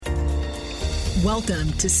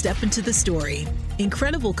Welcome to Step Into the Story.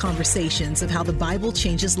 Incredible conversations of how the Bible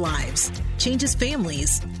changes lives, changes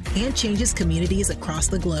families, and changes communities across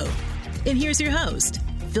the globe. And here's your host,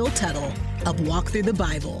 Phil Tuttle of Walk Through the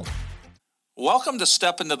Bible. Welcome to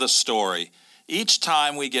Step Into the Story. Each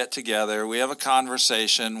time we get together, we have a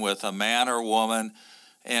conversation with a man or woman,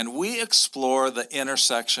 and we explore the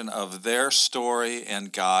intersection of their story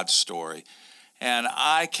and God's story. And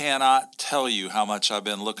I cannot tell you how much I've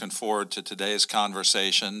been looking forward to today's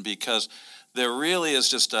conversation, because there really is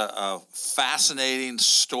just a fascinating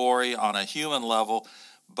story on a human level,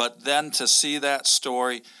 but then to see that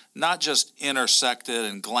story not just intersected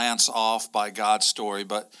and glance off by God's story,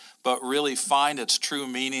 but really find its true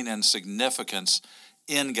meaning and significance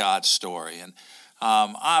in God's story. And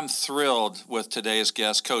I'm thrilled with today's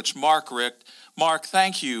guest, Coach Mark Richt. Mark,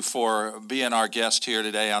 thank you for being our guest here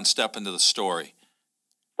today on Step Into the Story.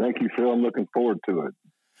 Thank you, Phil. I'm looking forward to it.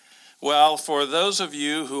 Well, for those of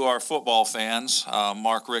you who are football fans,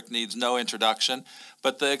 Mark Richt needs no introduction.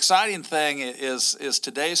 But the exciting thing is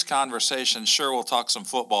today's conversation. Sure, we'll talk some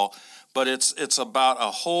football, but it's about a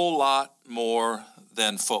whole lot more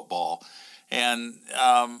than football. And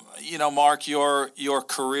Mark, your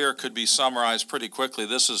career could be summarized pretty quickly.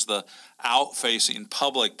 This is the out-facing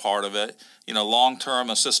public part of it. Long-term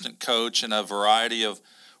assistant coach in a variety of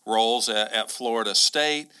roles at Florida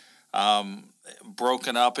State.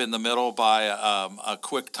 Broken up in the middle by a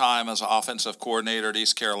quick time as offensive coordinator at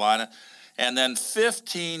East Carolina, and then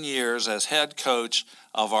 15 years as head coach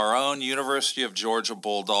of our own University of Georgia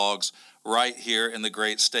Bulldogs right here in the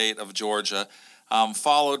great state of Georgia,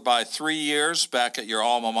 followed by 3 years back at your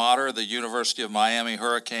alma mater, the University of Miami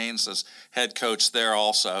Hurricanes, as head coach there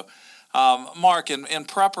also. Mark, in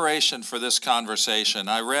preparation for this conversation,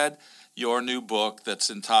 I read your new book that's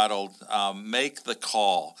entitled Make the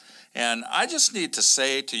Call. And I just need to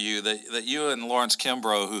say to you that you and Lawrence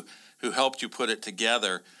Kimbrough, who helped you put it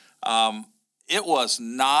together, it was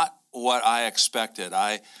not what I expected.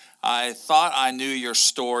 I thought I knew your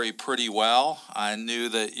story pretty well. I knew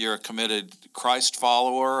that you're a committed Christ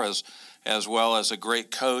follower as well as a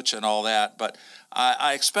great coach and all that. But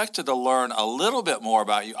I expected to learn a little bit more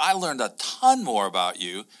about you. I learned a ton more about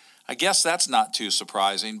you. I guess that's not too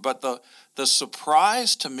surprising. But the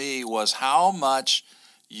surprise to me was how much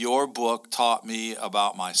your book taught me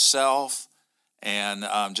about myself and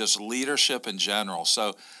just leadership in general.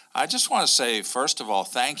 So I just want to say, first of all,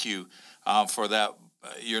 thank you for that.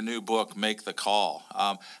 Your new book, Make the Call.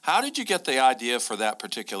 How did you get the idea for that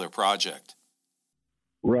particular project?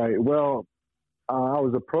 Right. Well, I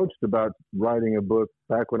was approached about writing a book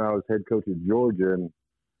back when I was head coach at Georgia, and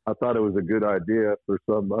I thought it was a good idea for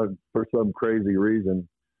some crazy reason.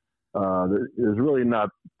 There's really not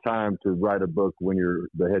time to write a book when you're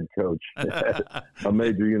the head coach at a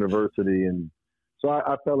major university, and so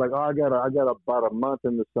I felt like, I got about a month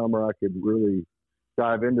in the summer I could really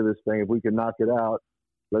dive into this thing. If we can knock it out,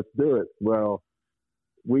 let's do it. Well,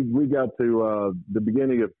 we got to the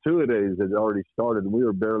beginning of two-a-days had already started, and we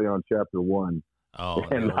were barely on chapter 1. Oh,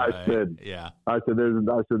 and no I way. said,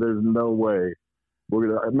 there's no way we're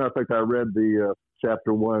gonna. As a matter of fact, I read the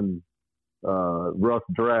chapter 1 rough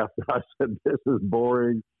draft. I said, this is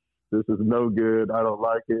boring. This is no good. I don't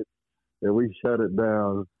like it. And we shut it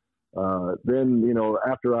down. Then,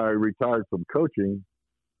 after I retired from coaching,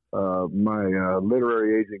 my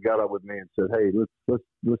literary agent got up with me and said, hey,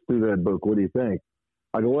 let's do that book. What do you think?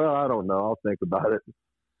 I go, well, I don't know. I'll think about it.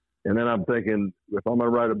 And then I'm thinking, if I'm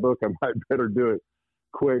going to write a book, I might better do it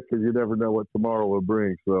quick, because you never know what tomorrow will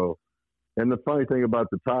bring. So, and the funny thing about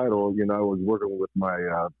the title, I was working with my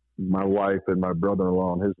wife and my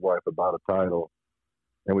brother-in-law and his wife about a title,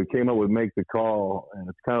 and we came up with Make the Call, and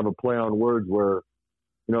it's kind of a play on words where,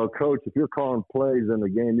 coach, if you're calling plays in the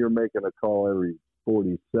game, you're making a call every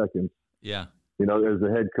 40 seconds. Yeah. As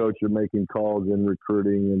a head coach, you're making calls in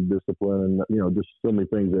recruiting and discipline and, just so many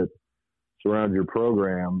things that surround your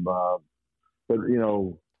program. But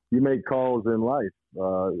you make calls in life,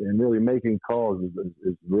 and really making calls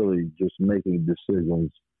is really just making decisions.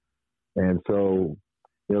 And so,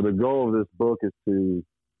 the goal of this book is to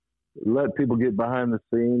let people get behind the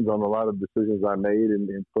scenes on a lot of decisions I made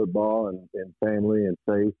in football and family and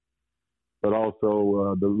faith. But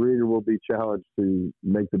also, the reader will be challenged to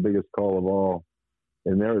make the biggest call of all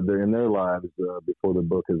in their lives before the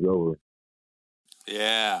book is over.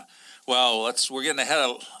 Yeah. Well, we're getting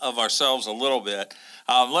ahead of ourselves a little bit.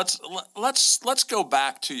 Let's go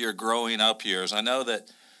back to your growing up years. I know that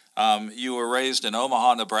you were raised in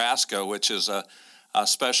Omaha, Nebraska, which is a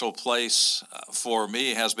special place for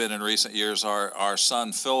me, has been in recent years. Our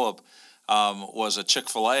son Philip was a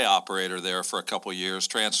Chick-fil-A operator there for a couple years,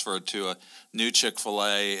 transferred to a new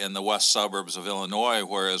Chick-fil-A in the west suburbs of Illinois,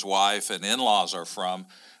 where his wife and in-laws are from.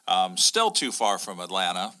 Still too far from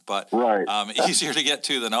Atlanta, but right. Easier to get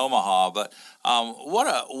to than Omaha. But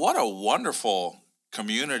what a wonderful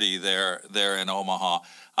community there in Omaha.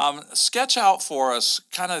 Sketch out for us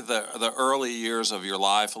kind of the early years of your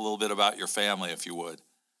life, a little bit about your family, if you would.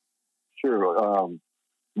 Sure.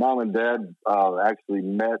 Mom and Dad actually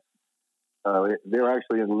met. They were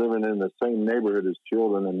actually living in the same neighborhood as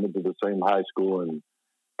children and went to the same high school and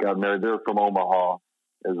got married. They're from Omaha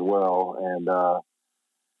as well. And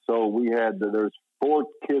so there's 4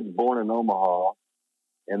 kids born in Omaha.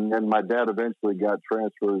 And then my dad eventually got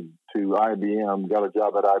transferred to IBM, got a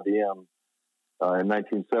job at IBM in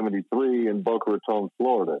 1973 in Boca Raton,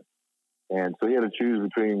 Florida. And so he had to choose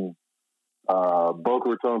between Boca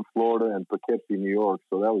Raton, Florida and Poughkeepsie, New York.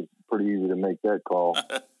 So that was pretty easy to make that call.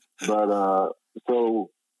 But so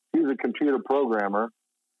he was a computer programmer.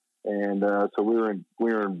 And so we were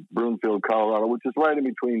in Broomfield, Colorado, which is right in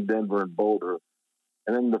between Denver and Boulder.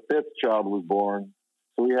 And then the 5th child was born.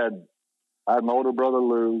 So I had my older brother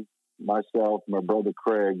Lou, myself, my brother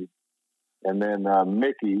Craig, and then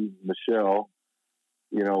Mickey, Michelle.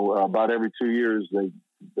 You know, about every 2 years,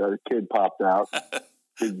 a kid popped out.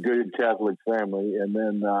 Good Catholic family. And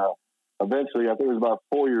then eventually, I think it was about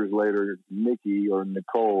 4 years later, Nikki or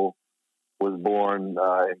Nicole was born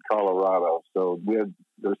in Colorado. So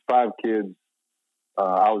there's 5 kids.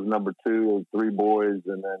 I was number 2 of 3 boys,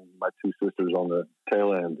 and then my 2 sisters on the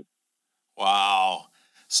tail end. Wow.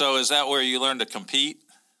 So is that where you learned to compete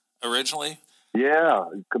originally? Yeah,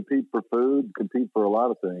 compete for food, compete for a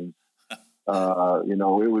lot of things.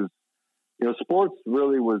 It was, sports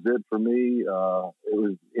really was it for me. It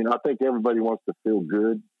was, I think everybody wants to feel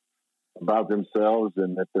good about themselves,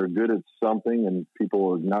 and if they're good at something and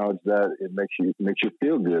people acknowledge that, it makes you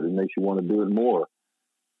feel good. It makes you want to do it more.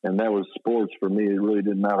 And that was sports for me. It really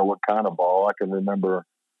didn't matter what kind of ball. I can remember,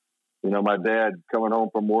 my dad coming home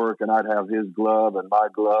from work, and I'd have his glove and my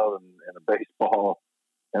glove and a baseball,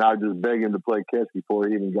 and I'd just beg him to play catch before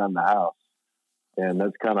he even got in the house. And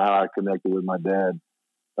that's kind of how I connected with my dad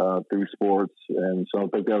through sports. And so I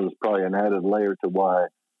think that was probably an added layer to why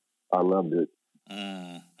I loved it.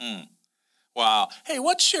 Mm-hmm. Wow. Hey,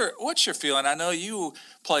 what's your feeling? I know you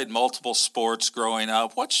played multiple sports growing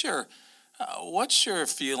up. What's your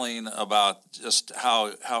feeling about just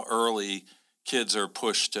how early kids are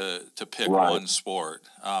pushed to pick one sport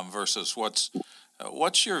versus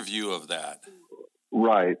what's your view of that?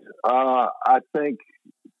 Right. I think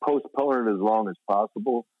postpone it as long as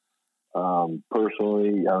possible.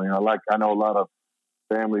 Personally, I know a lot of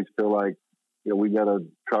families feel like we got to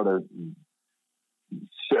try to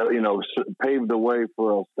pave the way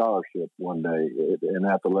for a scholarship one day in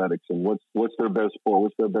athletics, and what's their best sport,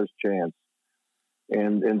 what's their best chance,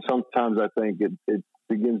 and sometimes I think it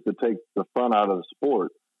begins to take the fun out of the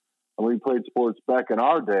sport. And we played sports back in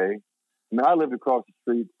our day. I lived across the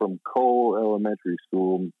street from Cole Elementary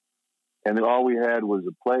School, and all we had was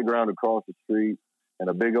a playground across the street and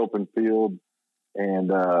a big open field, and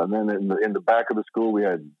then in the back of the school we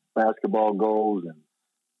had basketball goals and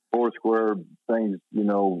 4 square things,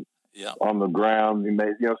 on the ground.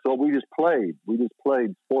 So we just played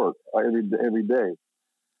sport every day.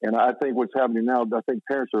 And I think what's happening now, I think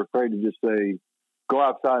parents are afraid to just say, go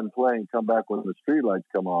outside and play and come back when the street lights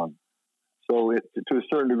come on. So to a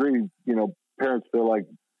certain degree, parents feel like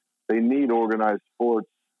they need organized sports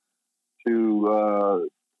for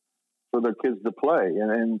their kids to play.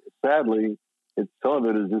 And sadly, some of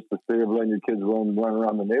it is just the fear of letting your kids run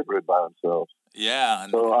around the neighborhood by themselves. Yeah.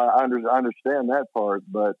 So I understand that part,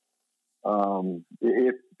 but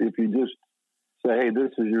if you just say, hey,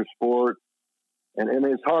 this is your sport, and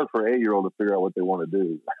it's hard for an 8-year-old to figure out what they want to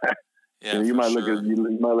do. Yeah, you might look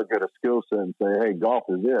at a skill set and say, hey, golf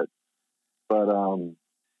is it. But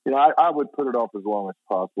I would put it off as long as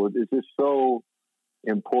possible. It's just so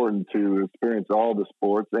important to experience all the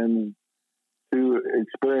sports and to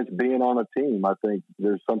experience being on a team. I think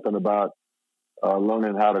there's something about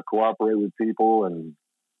learning how to cooperate with people and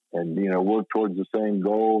work towards the same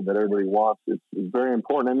goal that everybody wants. It's very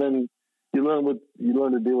important. And then you learn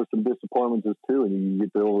to deal with some disappointments too, and you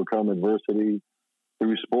get to overcome adversity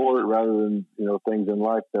through sport rather than things in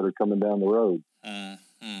life that are coming down the road.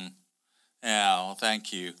 Mm-hmm. Yeah, well,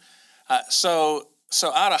 thank you. So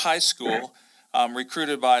out of high school,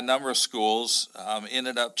 recruited by a number of schools,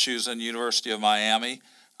 ended up choosing University of Miami,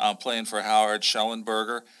 playing for Howard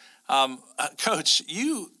Schellenberger. Coach,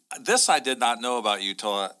 this I did not know about you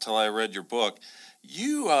till I read your book.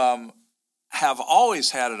 You have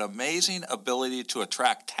always had an amazing ability to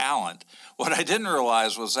attract talent. What I didn't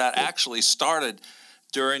realize was that actually started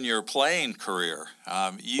during your playing career.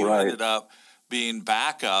 You ended up being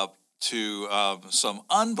backup to some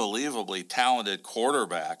unbelievably talented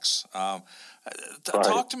quarterbacks.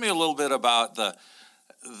 Talk to me a little bit about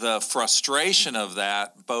the frustration of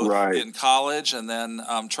that, both in college and then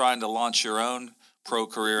trying to launch your own pro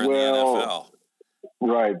career in the NFL.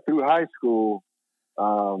 Right. Through high school,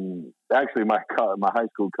 actually my high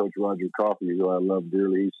school coach, Roger Coffey, who I love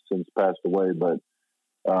dearly, he's since passed away, but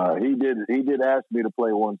he did ask me to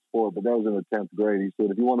play one sport, but that was in the 10th grade. He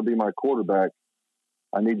said, if you want to be my quarterback,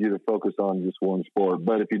 I need you to focus on just one sport.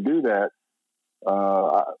 But if you do that,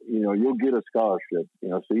 you'll get a scholarship.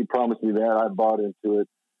 So he promised me that. I bought into it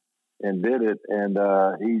and did it. And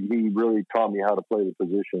he really taught me how to play the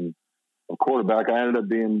position of quarterback. I ended up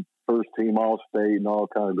being first team All-State and all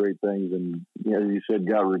kind of great things. And, as you said,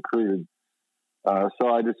 got recruited. So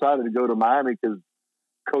I decided to go to Miami because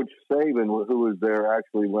Coach Saban, who was there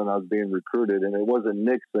actually when I was being recruited, and it wasn't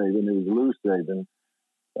Nick Saban, it was Lou Saban.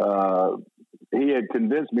 He had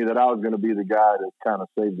convinced me that I was going to be the guy that kind of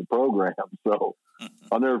saved the program. So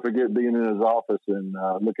I'll never forget being in his office and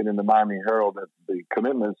looking in the Miami Herald at the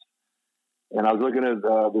commitments. And I was looking at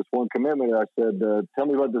this one commitment, and I said, tell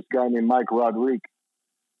me about this guy named Mike Rodriguez.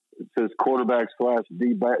 It says quarterback /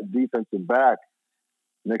 defensive back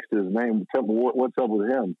next to his name. Tell me what's up with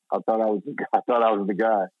him. I thought I was the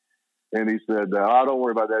guy. And he said, "Oh, don't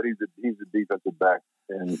worry about that. He's a defensive back."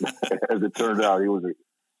 And as it turned out, he was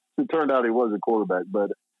a quarterback.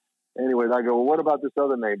 But anyway, I go, "Well, what about this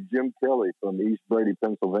other name, Jim Kelly from East Brady,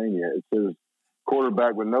 Pennsylvania?" It says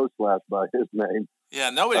quarterback with no slash by his name. Yeah,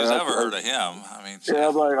 nobody's ever heard of him. I mean, yeah,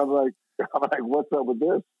 I'm like, what's up with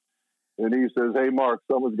this? And he says, "Hey, Mark,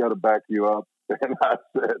 someone's got to back you up." And I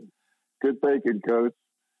said, "Good thinking, Coach."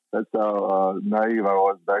 That's how naive I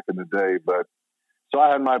was back in the day. But so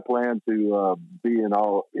I had my plan to be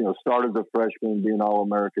start as a freshman, be an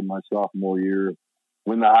All-American my sophomore year,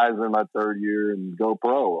 win the Heisman my third year, and go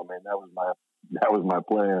pro. I mean, that was my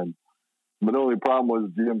plan. But the only problem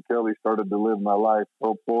was Jim Kelly started to live my life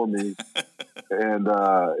for me, and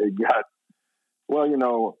it got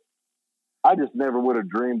I just never would have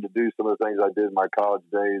dreamed to do some of the things I did in my college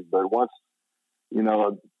days. But once,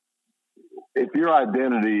 if your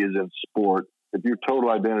identity is in sport, if your total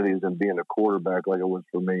identity is in being a quarterback like it was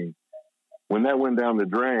for me, when that went down the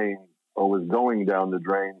drain or was going down the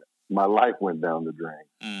drain, my life went down the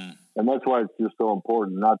drain. And that's why it's just so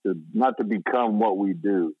important not to become what we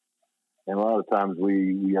do. And a lot of times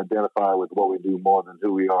we identify with what we do more than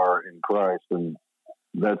who we are in Christ, and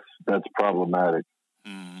that's problematic.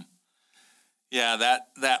 Yeah,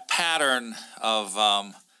 that pattern of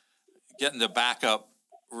getting to back up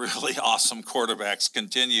really awesome quarterbacks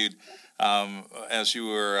continued as you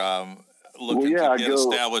were looking to get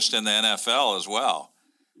established in the NFL as well.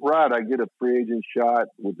 Right. I get a free agent shot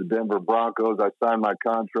with the Denver Broncos. I signed my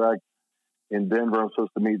contract in Denver. I'm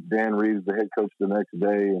supposed to meet Dan Reeves, the head coach, the next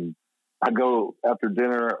day. And I go after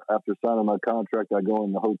dinner, after signing my contract, I go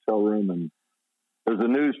in the hotel room and there's a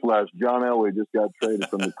news flash. John Elway just got traded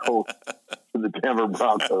from the Colts to the Denver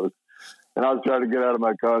Broncos. And I was trying to get out of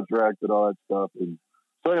my contract and all that stuff. And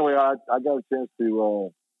so anyway, I got a chance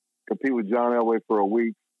to compete with John Elway for a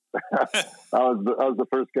week. I was the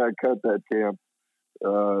first guy cut that camp.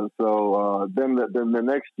 Then the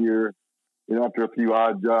next year, after a few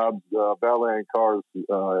odd jobs, valeting cars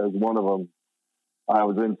as one of them, I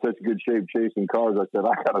was in such good shape chasing cars. I said,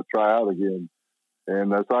 I got to try out again.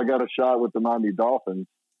 And so I got a shot with the Miami Dolphins,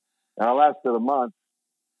 and I lasted a month.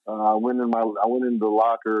 I went into the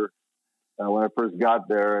locker when I first got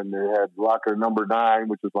there, and they had locker number 9,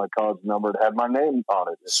 which was my college number. It had my name on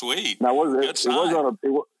it. Sweet. Now, it was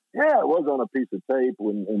on a piece of tape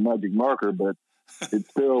in magic marker, but it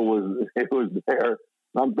still was. It was there.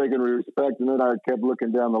 I'm thinking respect, and then I kept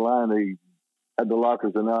looking down the line. They had the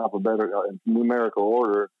lockers in numerical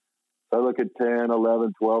order. I look at 10,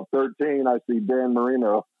 11, 12, 13. I see Dan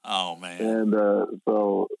Marino. Oh, man. And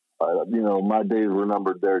my days were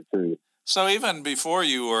numbered there, too. So even before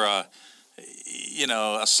you were,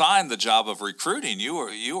 assigned the job of recruiting, you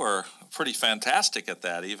were pretty fantastic at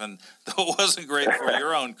that, even though it wasn't great for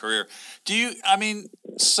your own career.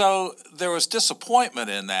 So there was disappointment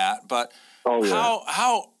in that, but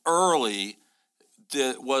how early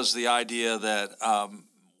was the idea that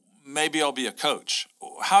maybe I'll be a coach?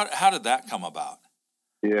 How did that come about?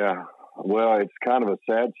 Yeah, well, it's kind of a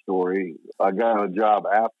sad story. I got a job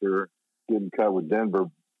after getting cut with Denver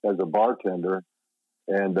as a bartender,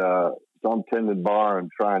 and so I'm tending bar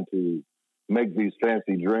and trying to make these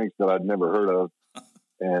fancy drinks that I'd never heard of.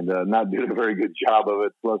 and not doing a very good job of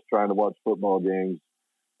it, plus trying to watch football games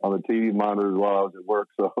on the TV monitors while I was at work.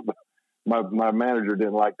 So my manager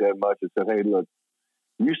didn't like that much and said, hey, look,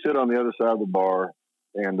 you sit on the other side of the bar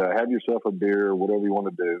and have yourself a beer or whatever you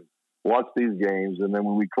want to do. Watch these games, and then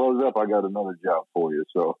when we close up, I got another job for you.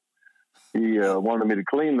 So he wanted me to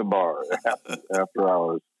clean the bar after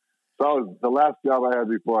hours. So the last job I had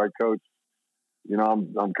before I coached, you know,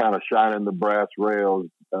 I'm kind of shining the brass rails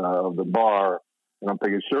of the bar, and I'm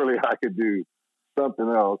thinking surely I could do something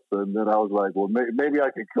else. And then I was like, well, maybe I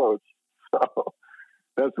could coach. So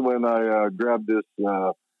that's when I grabbed this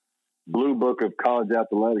blue book of college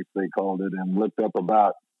athletics, they called it, and looked up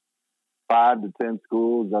about 5 to 10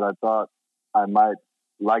 schools that I thought I might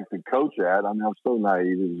like to coach at. I mean, I'm so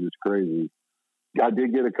naive. It was just crazy. I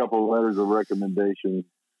did get a couple of letters of recommendation,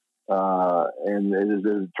 and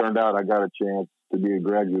it turned out I got a chance to be a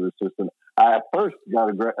graduate assistant. I first got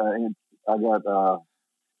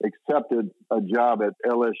accepted a job at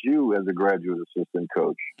LSU as a graduate assistant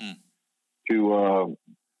coach to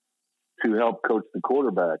help coach the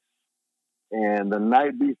quarterbacks. And the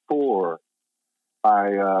night before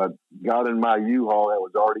I got in my U-Haul that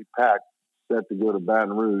was already packed, set to go to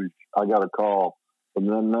Baton Rouge, I got a call from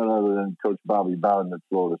none other than Coach Bobby Bowden at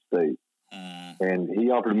Florida State. And he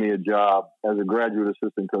offered me a job as a graduate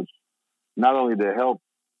assistant coach, not only to help,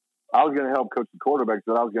 I was going to help coach the quarterbacks,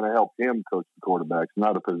 but I was going to help him coach the quarterbacks,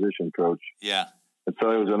 not a position coach. Yeah. And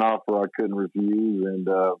so it was an offer I couldn't refuse. And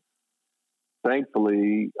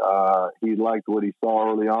thankfully, he liked what he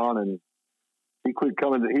saw early on, and he quit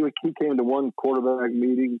coming. He came to one quarterback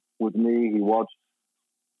meeting with me. He watched,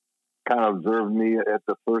 kind of observed me at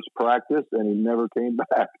the first practice, and he never came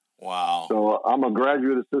back. Wow. So I'm a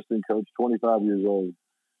graduate assistant coach, 25 years old,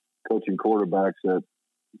 coaching quarterbacks at,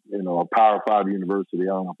 you know, a Power 5 university. I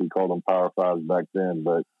don't know if we called them Power 5s back then,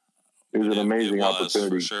 but it was an amazing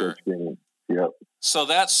opportunity to coach games. Yep. So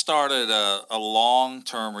that started a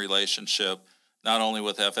long-term relationship, not only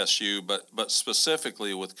with FSU, but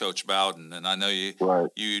specifically with Coach Bowden. And I know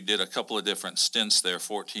you did a couple of different stints there,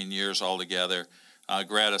 14 years altogether,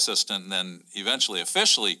 grad assistant, and then eventually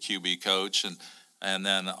officially QB coach and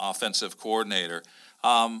then offensive coordinator.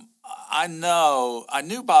 I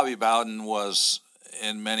knew Bobby Bowden was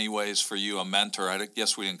in many ways for you a mentor. I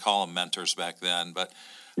guess we didn't call them mentors back then, but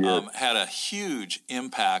had a huge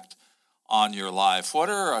impact on your life. What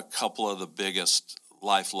are a couple of the biggest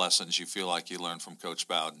life lessons you feel like you learned from Coach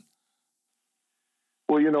Bowden?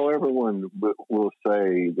 Well, you know, everyone will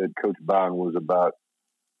say that Coach Bowden was about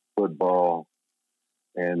football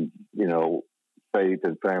and, you know, faith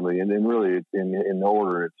and family. And then really in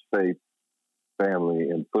order, it's faith, family,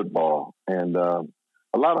 and football. And a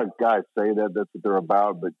lot of guys say that that's what they're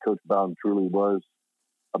about, but Coach Bowden truly was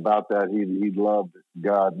about that. He loved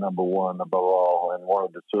God, number one, above all, and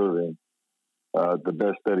wanted to serve him the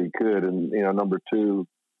best that he could. And, you know, number two,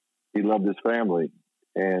 he loved his family.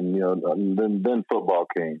 And, you know, then football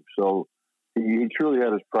came. So he truly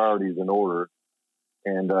had his priorities in order.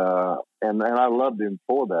 And I loved him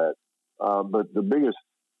for that. But the biggest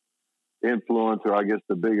influence, or I guess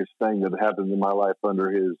the biggest thing that happened in my life under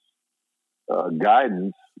his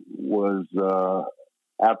guidance was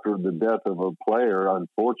after the death of a player,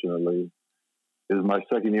 unfortunately, is my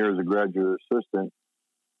second year as a graduate assistant.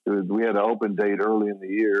 We had an open date early in the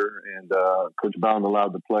year, and Coach Bowden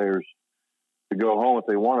allowed the players to go home if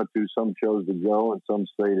they wanted to. Some chose to go, and some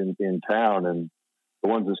stayed in town. And the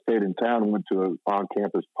ones that stayed in town went to an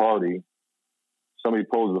on-campus party. Somebody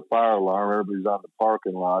pulls the fire alarm. Everybody's on the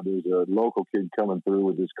parking lot. There's a local kid coming through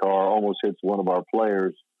with his car, almost hits one of our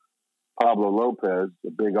players, Pablo Lopez,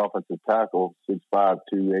 a big offensive tackle, 6'5",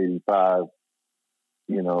 285,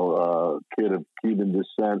 you know, kid of Cuban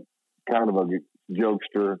descent, kind of a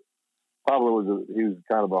jokester. Pablo he was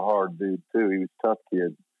kind of a hard dude too. He was a tough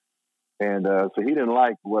kid. And so he didn't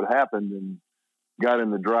like what happened and got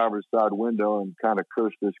in the driver's side window and kind of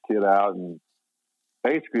cursed this kid out and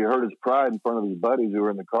basically hurt his pride in front of his buddies who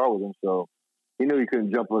were in the car with him. So he knew he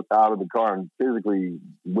couldn't jump out of the car and physically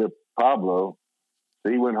whip Pablo.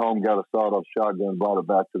 So he went home, got a sawed-off shotgun, brought it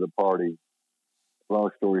back to the party. Long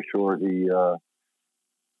story short,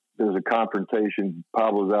 there's a confrontation.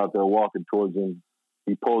 Pablo's out there walking towards him.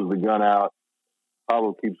 He pulls the gun out.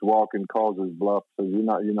 Pablo keeps walking, calls his bluff, says, you're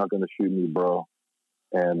not going to shoot me, bro.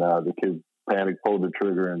 And the kid panicked, pulled the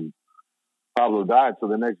trigger, and Pablo died. So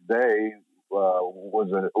the next day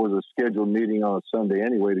was a scheduled meeting on a Sunday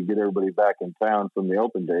anyway to get everybody back in town from the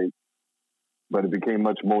open date. But it became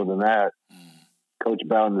much more than that. Coach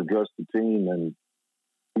Bowden addressed the team, and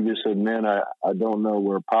he just said, man, I don't know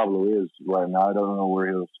where Pablo is right now. I don't know where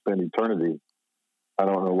he'll spend eternity. I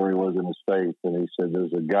don't know where he was in his faith, and he said,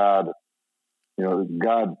 "There's a God.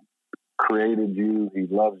 God created you. He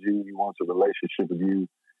loves you. He wants a relationship with you,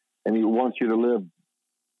 and he wants you to live,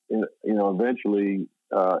 eventually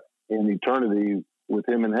in eternity with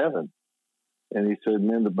him in heaven." And he said,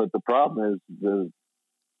 "Man, but the problem is the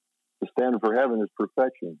standard for heaven is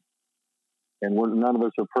perfection, and none of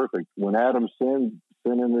us are perfect. When Adam sinned,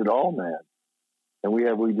 sin entered all man, and we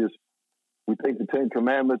think the 10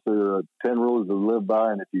 Commandments are 10 rules to live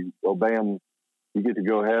by, and if you obey them, you get to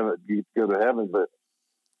go to heaven. But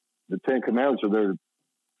the 10 Commandments are there to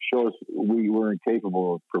show us we're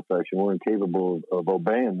incapable of perfection. We're incapable of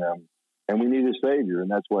obeying them, and we need a Savior, and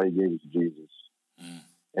that's why He gave us Jesus."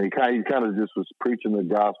 And he kind of just was preaching the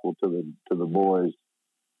gospel to the boys.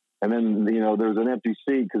 And then there was an empty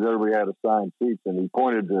seat because everybody had assigned seats, and he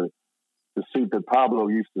pointed to the seat that Pablo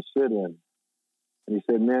used to sit in. And he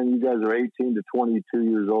said, "Man, you guys are 18 to 22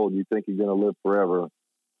 years old. You think you're going to live forever."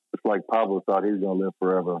 It's like Pablo thought he was going to live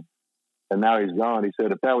forever. And now he's gone. He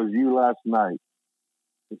said, "If that was you last night,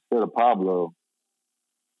 instead of Pablo,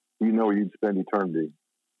 you'd spend eternity."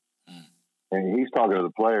 And he's talking to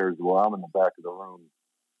the players. Well, I'm in the back of the room.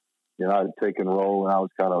 I had taken a role, and I was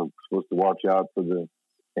kind of supposed to watch out for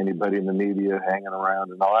anybody in the media hanging around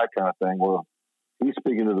and all that kind of thing. Well, he's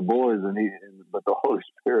speaking to the boys, but the Holy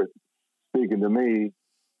Spirit speaking to me.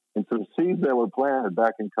 And some seeds that were planted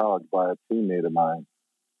back in college by a teammate of mine,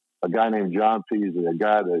 a guy named John Peasley, a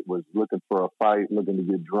guy that was looking for a fight, looking to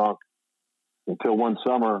get drunk, until one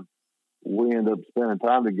summer we ended up spending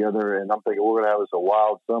time together, and I'm thinking we're going to have this a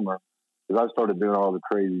wild summer, because I started doing all the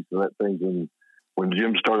crazy things when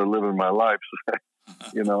Jim started living my life.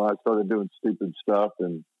 I started doing stupid stuff,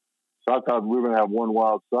 and so I thought we were going to have one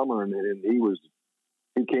wild summer, and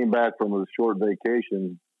he came back from a short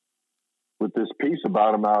vacation with this piece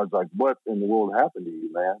about him. I was like, "What in the world happened to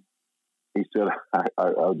you, man?" He said,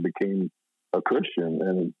 I became a Christian.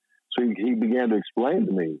 And so he began to explain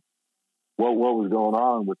to me what was going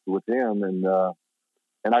on with him,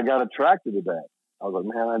 and I got attracted to that. I was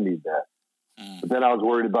like, "Man, I need that." But then I was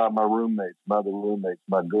worried about my roommates, my other roommates,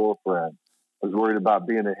 my girlfriend. I was worried about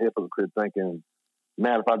being a hypocrite, thinking,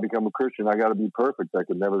 "Man, if I become a Christian, I got to be perfect. I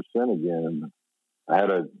could never sin again."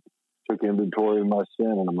 And I took inventory of my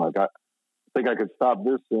sin, and I'm like, I think I could stop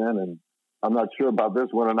this sin, and I'm not sure about this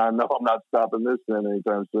one, and I know I'm not stopping this sin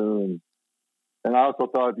anytime soon. And I also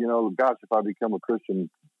thought, gosh, if I become a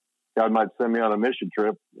Christian, God might send me on a mission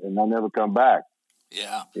trip, and I'll never come back.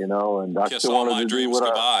 Yeah. And I Kiss still all wanted my to dreams do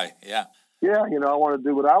what goodbye. Yeah. Yeah, I want to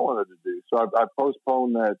do what I wanted to do. So I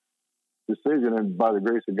postponed that decision, and by the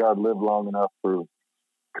grace of God, lived long enough for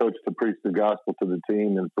Coach to preach the gospel to the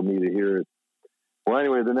team and for me to hear it. Well,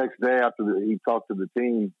 anyway, the next day after he talked to the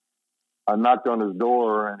team, I knocked on his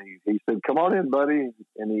door, and he said, "Come on in, buddy."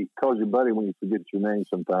 And he calls you buddy when you forget your name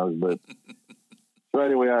sometimes. But so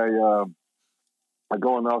anyway, I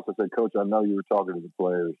go in the office. I said, "Coach, I know you were talking to the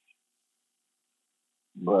players,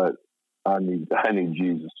 but I need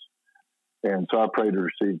Jesus." And so I prayed to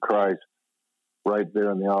receive Christ right there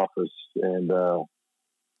in the office, and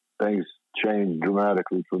things changed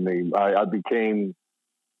dramatically for me. I became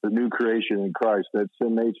the new creation in Christ. That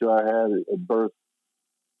sin nature I had at birth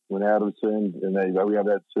when Adam sinned, and we have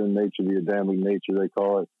that sin nature, the Adamic nature they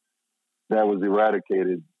call it, that was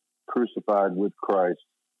eradicated, crucified with Christ.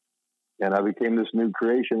 And I became this new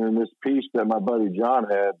creation, and this peace that my buddy John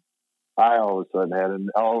had, I all of a sudden had. And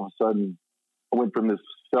all of a sudden, I went from this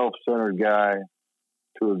self-centered guy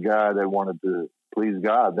to a guy that wanted to please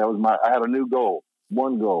God. I had a new goal,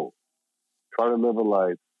 one goal: try to live a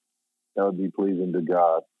life that would be pleasing to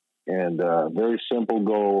God. And a very simple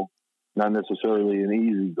goal, not necessarily an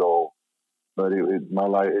easy goal, but my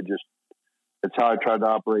life, it's how I tried to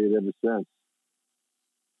operate ever since.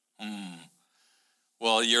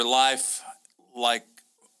 Well, your life, like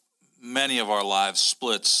many of our lives,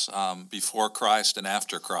 splits before Christ and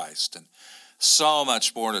after Christ, and so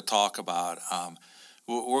much more to talk about.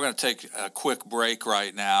 We're going to take a quick break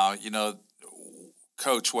right now.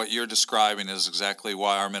 Coach, what you're describing is exactly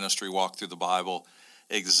why our ministry, Walk Through the Bible,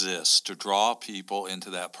 exists, to draw people into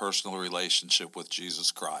that personal relationship with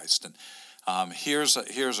Jesus Christ. And here's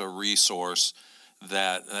a resource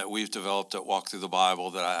that we've developed at Walk Through the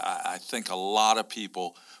Bible that I think a lot of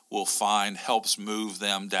people will find helps move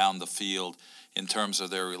them down the field in terms of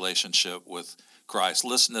their relationship with Christ.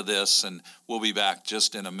 Listen to this, and we'll be back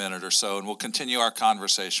just in a minute or so, and we'll continue our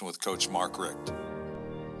conversation with Coach Mark Richt.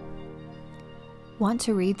 Want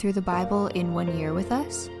to read through the Bible in 1 year with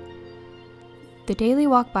us? The Daily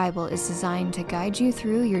Walk Bible is designed to guide you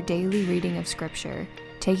through your daily reading of Scripture,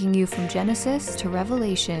 taking you from Genesis to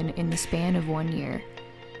Revelation in the span of 1 year.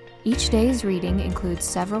 Each day's reading includes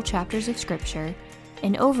several chapters of Scripture,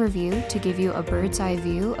 an overview to give you a bird's eye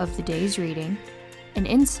view of the day's reading, an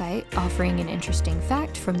insight offering an interesting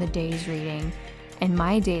fact from the day's reading, and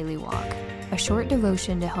My Daily Walk, a short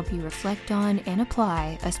devotion to help you reflect on and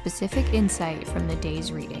apply a specific insight from the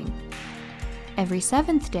day's reading. Every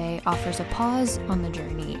seventh day offers a pause on the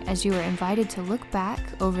journey as you are invited to look back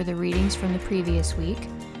over the readings from the previous week,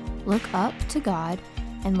 look up to God,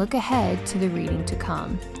 and look ahead to the reading to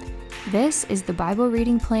come. This is the Bible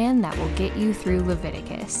reading plan that will get you through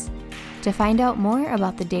Leviticus. To find out more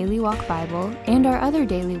about the Daily Walk Bible and our other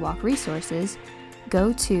Daily Walk resources,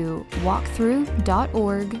 go to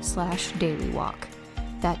walkthrough.org/dailywalk.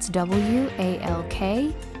 That's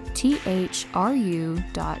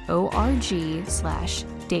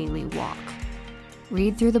walkthrough.org/dailywalk.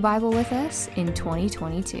 Read through the Bible with us in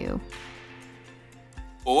 2022.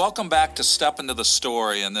 Well, welcome back to Step Into the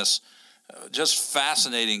Story and this just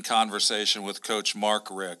fascinating conversation with Coach Mark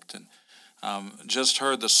Richt. And just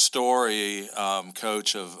heard the story,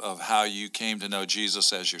 Coach, of how you came to know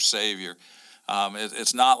Jesus as your Savior.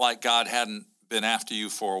 It's not like God hadn't been after you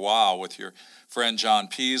for a while with your friend John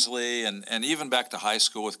Peasley and even back to high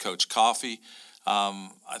school with Coach Coffey. I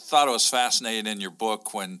thought it was fascinating in your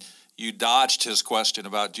book when you dodged his question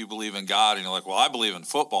about, do you believe in God? And you're like, well, I believe in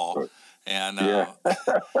football. And I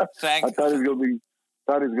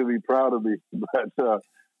thought he was going to be proud of me, but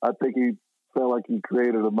I think he felt like he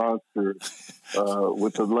created a monster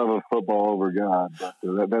with the love of football over God. But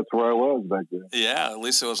that's where I was back then. Yeah, at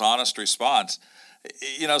least it was honest response.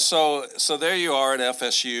 You know, so there you are at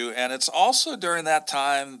FSU, and it's also during that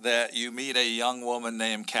time that you meet a young woman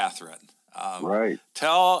named Catherine. Right.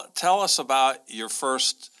 Tell us about your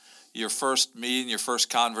first meeting, your first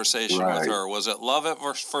conversation with her. Was it love at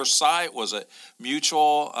first sight? Was it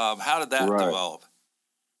mutual? How did that develop?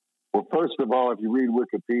 Well, first of all, if you read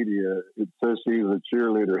Wikipedia, it says she was a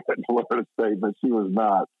cheerleader at Florida State, but she was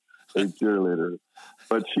not a cheerleader.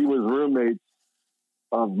 But she was roommates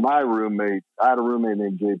of my roommate. I had a roommate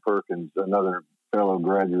named Jay Perkins, another fellow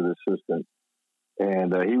graduate assistant,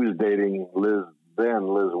 and he was dating Liz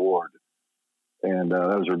Ward, and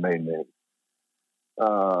that was her main name.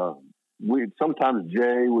 Sometimes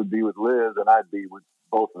Jay would be with Liz, and I'd be with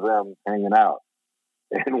both of them hanging out.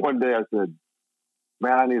 And one day I said,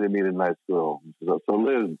 man, I need to meet a nice girl. So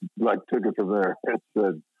Liz took it from there and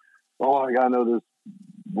said, oh, I got to know this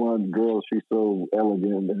one girl. She's so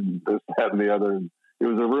elegant and this, that, and the other. And it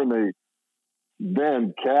was a roommate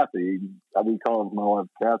then, Kathy. We call my wife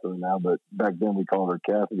Catherine now, but back then we called her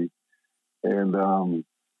Kathy. And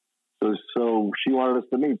so she wanted us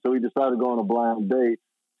to meet. So we decided to go on a blind date.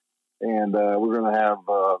 And we're going to have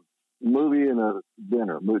a movie and a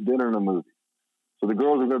dinner and a movie. So the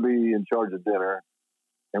girls are going to be in charge of dinner.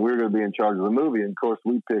 And we were going to be in charge of the movie. And, of course,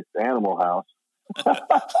 we picked Animal House.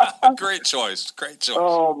 Great choice.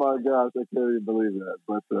 Oh, my gosh. I can't even believe that.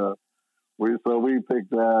 But we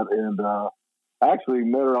picked that. And I actually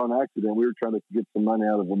met her on accident. We were trying to get some money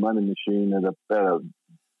out of a money machine at a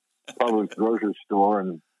public grocery store.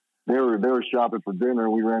 And they were shopping for dinner.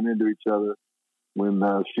 And we ran into each other when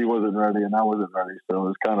she wasn't ready and I wasn't ready. So it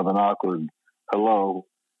was kind of an awkward hello.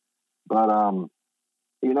 But,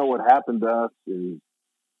 you know, what happened to us is,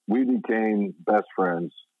 we became best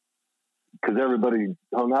friends because everybody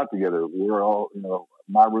hung out together. We were all, you know,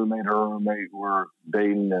 my roommate, her roommate, were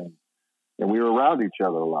dating and we were around each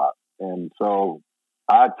other a lot. And so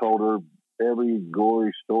I told her every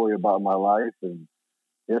gory story about my life. And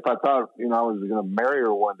if I thought, you know, I was going to marry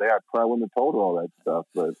her one day, I probably wouldn't have told her all that stuff.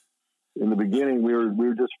 But in the beginning, we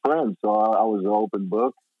were just friends. So I was an open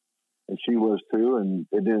book and she was too. And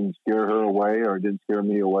it didn't scare her away or it didn't scare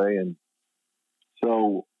me away. And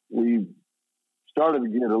so we started to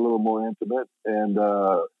get a little more intimate, and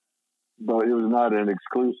but it was not an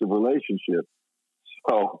exclusive relationship.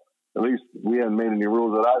 So at least we hadn't made any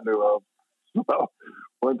rules that I knew of. So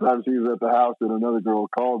one time she was at the house, and another girl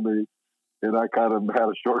called me, and I kind of had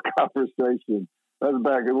a short conversation. That was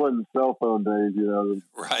back; it wasn't cell phone days, you know.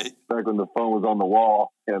 Right. Back when the phone was on the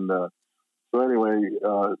wall, and so anyway,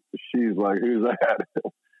 she's like, "Who's that?"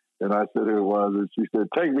 And I said who it was, and she said,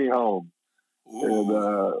 "Take me home." Ooh. And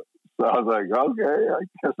so I was like, okay, I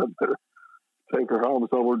guess I better take her home.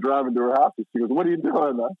 So we're driving to her house, and she goes, what are you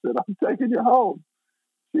doing? I said, I'm taking you home.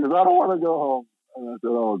 She goes, I don't want to go home. And I said,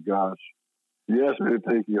 oh, gosh. You asked me to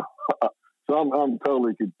take you home. So I'm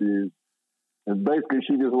totally confused. And basically,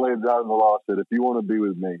 she just laid it out in the law, said, if you want to be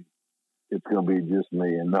with me, it's going to be just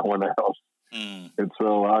me and no one else. Mm. And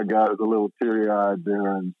so I got a little teary-eyed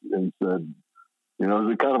there and said, you know, it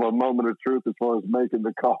was kind of a moment of truth as far as making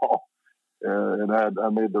the call. and I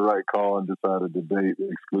made the right call and decided to date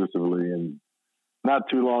exclusively. And not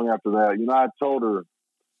too long after that, I told her,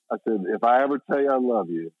 I said, if I ever tell you I love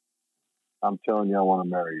you, I'm telling you I want to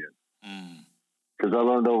marry you. Because I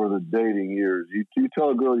learned over the dating years, you tell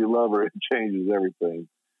a girl you love her, it changes everything.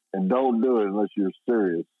 And don't do it unless you're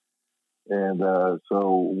serious. And so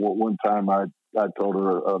one time I told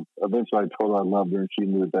her, eventually I told her I loved her, and she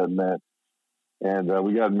knew what that meant. And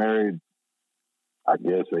we got married, I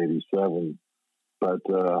guess, 87. But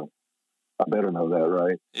I better know that,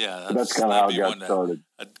 right? Yeah, that's kind of how it got started.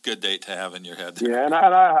 A good date to have in your head. Yeah, and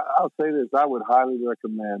I'll say this. I would highly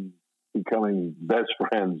recommend becoming best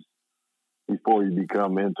friends before you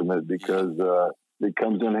become intimate, because it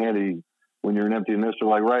comes in handy when you're an empty nester.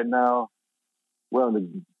 Like right now, we're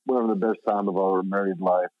having the best time of our married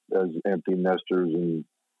life as empty nesters and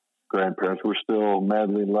grandparents. We're still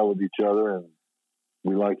madly in love with each other, and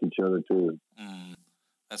we like each other too.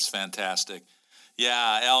 That's fantastic.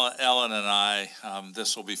 Yeah, Ellen and I,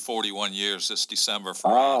 this will be 41 years this December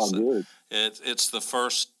for us. Good. It's the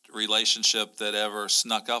first relationship that ever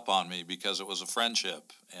snuck up on me because it was a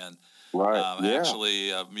friendship. And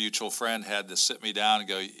actually, a mutual friend had to sit me down and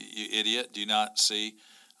go, "You idiot, do you not see?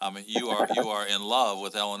 You are in love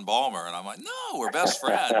with Ellen Balmer." And I'm like, "No, we're best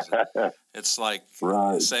friends." It's like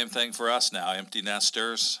the same thing for us now, empty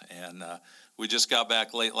nesters. And we just got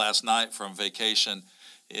back late last night from vacation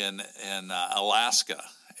in Alaska,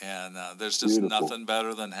 and there's just nothing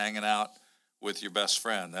better than hanging out with your best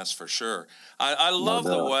friend. That's for sure. I love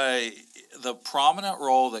the way, the prominent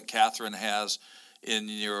role that Catherine has in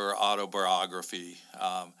your autobiography.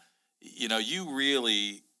 You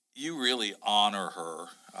really honor her.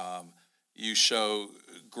 You show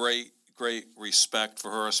great respect for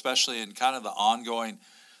her, especially in kind of the ongoing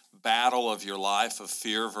battle of your life of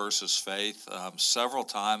fear versus faith. Several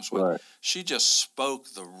times when she just spoke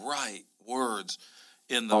the right words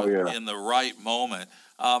in the right moment.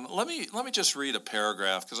 Let me just read a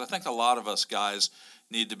paragraph, because I think a lot of us guys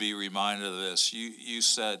need to be reminded of this. You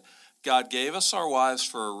said, "God gave us our wives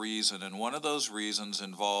for a reason, and one of those reasons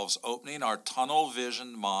involves opening our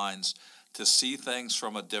tunnel-visioned minds to see things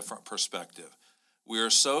from a different perspective. We are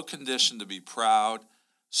so conditioned to be proud,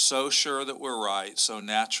 so sure that we're right, so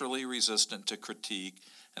naturally resistant to critique,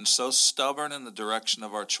 and so stubborn in the direction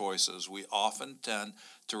of our choices, we often tend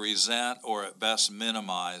to resent or at best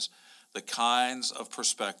minimize the kinds of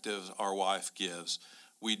perspectives our wife gives.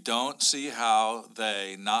 We don't see how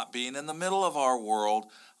they, not being in the middle of our world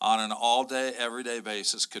on an all-day, everyday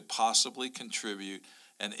basis, could possibly contribute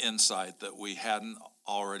an insight that we hadn't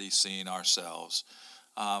already seen ourselves."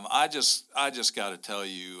 I just got to tell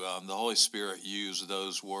you, the Holy Spirit used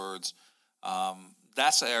those words.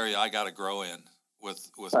 That's the area I got to grow in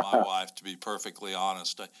with my wife, to be perfectly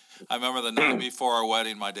honest. I remember the night before our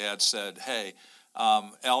wedding, my dad said, "Hey,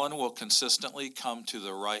 Ellen will consistently come to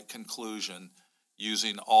the right conclusion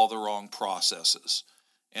using all the wrong processes.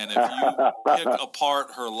 And if you pick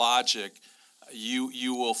apart her logic,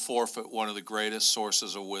 you will forfeit one of the greatest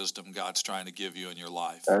sources of wisdom God's trying to give you in your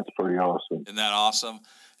life." That's pretty awesome. Isn't that awesome?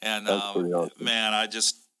 And that's pretty awesome. Man, I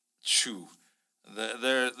just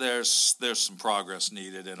there's some progress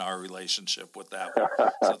needed in our relationship with that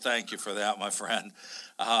one. So thank you for that, my friend.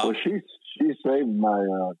 Well, she saved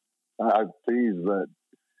my. I tease that,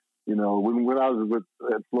 when I was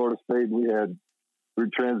at Florida State, we're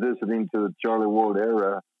transitioning to the Charlie Ward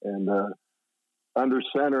era, and under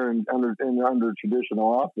center and under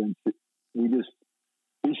traditional offense,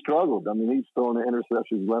 he struggled. I mean, he's throwing the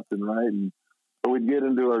interceptions left and right, but we'd get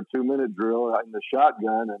into our 2-minute drill in the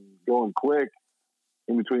shotgun and going quick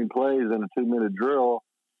in between plays in a 2-minute drill.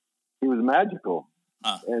 He was magical,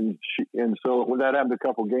 and so when that happened a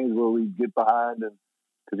couple games where we'd get behind, and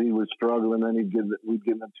because he was struggling, then we'd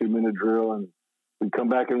get in a 2-minute drill and we'd come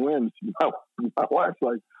back and win. My wife's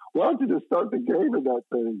like, "Why don't you just start the game in that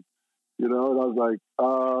thing?" And I was like,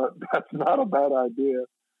 "That's not a bad idea."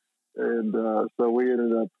 And so we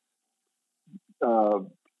ended up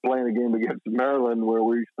playing a game against Maryland where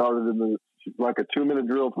we started in like a 2-minute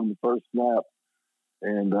drill from the first snap,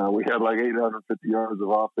 and we had like 850 yards of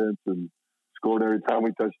offense and scored every time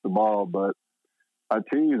we touched the ball. But I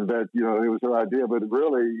teased that it was her idea, but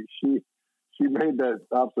really she made that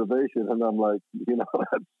observation, and I'm like,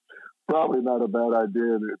 that's probably not a bad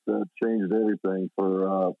idea. It changed everything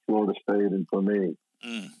for Florida State and for me.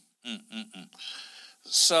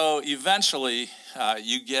 So eventually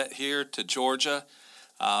you get here to Georgia,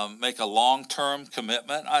 make a long-term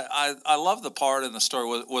commitment. I love the part in the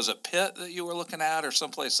story. Was it Pitt that you were looking at or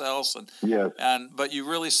someplace else? Yes. But you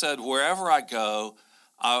really said, wherever I go,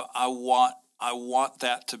 I want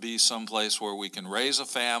that to be someplace where we can raise a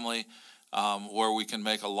family, where we can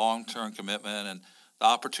make a long-term commitment. And the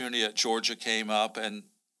opportunity at Georgia came up,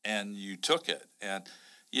 and you took it. And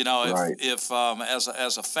you know, if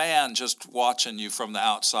as a fan, just watching you from the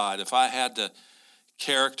outside, if I had to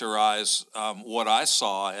characterize what I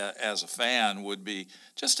saw as a fan, would be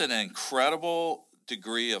just an incredible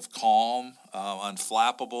degree of calm,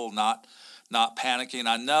 unflappable, not panicking.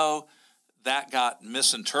 I know that got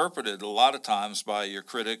misinterpreted a lot of times by your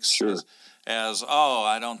critics as oh,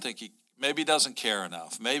 I don't think maybe he doesn't care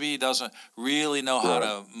enough. Maybe he doesn't really know how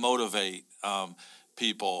to motivate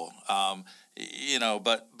people. You know,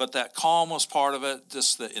 but that calm was part of it.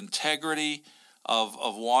 Just the integrity of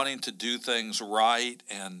wanting to do things right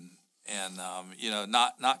and you know,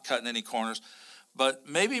 not cutting any corners. But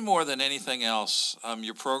maybe more than anything else,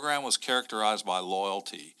 your program was characterized by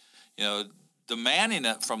loyalty. You know, demanding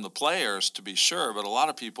it from the players, to be sure, but a lot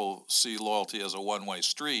of people see loyalty as a one-way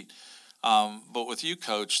street. But with you,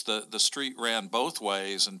 Coach, the street ran both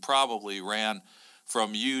ways, and probably ran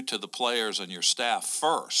from you to the players and your staff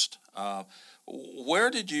first. Where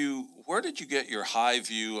did you get your high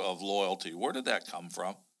view of loyalty? Where did that come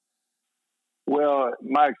from? Well,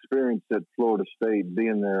 my experience at Florida State,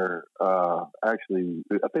 being there, actually,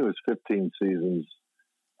 I think it was 15 seasons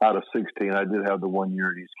out of 16. I did have the 1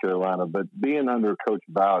 year at East Carolina, but being under Coach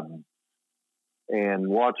Bowden and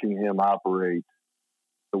watching him operate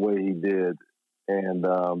the way he did, and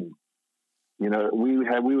you know, we would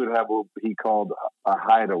have what he called a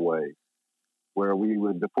hideaway, where we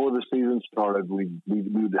would, before the season started, we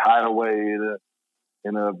would hide away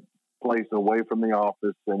in a place away from the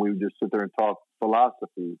office, and we would just sit there and talk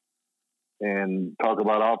philosophy and talk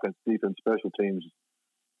about offense, defense, special teams,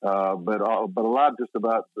 but a lot just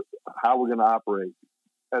about how we're going to operate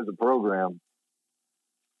as a program.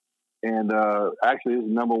 And actually, his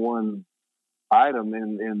number one item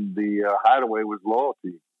in the hideaway was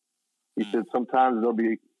loyalty. He said, sometimes there'll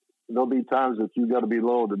be times that you got to be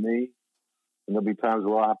loyal to me, and there'll be times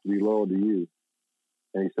where I'll have to be loyal to you.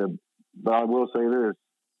 And he said, but I will say this: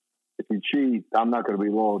 if you cheat, I'm not going to be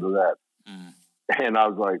loyal to that. And I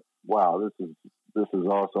was like, wow, this is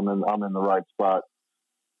awesome, and I'm in the right spot.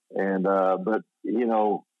 And but you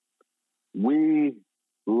know, we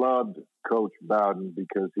loved Coach Bowden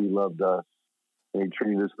because he loved us, and he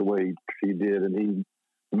treated us the way he did, and he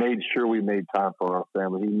made sure we made time for our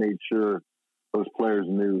family. He made sure those players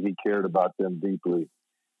knew he cared about them deeply.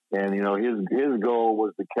 And you know, his goal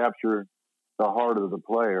was to capture the heart of the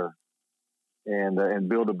player and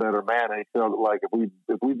build a better man. And he felt like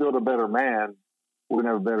if we build a better man, we're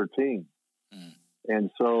gonna have a better team.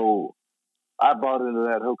 And so I bought into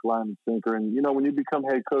that hook, line, and sinker. And you know, when you become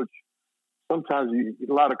head coach, sometimes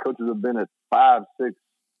a lot of coaches have been at 5, 6,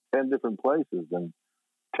 10 different places and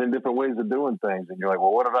 10 different ways of doing things. And you're like,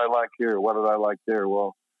 well, what did I like here? What did I like there?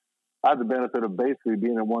 Well, I had the benefit of basically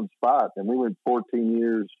being in one spot, and we went 14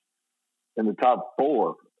 years in the top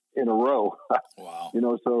 4 in a row. Wow. You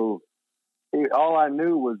know, so all I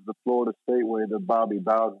knew was the Florida State way, the Bobby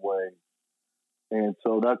Bowden way. And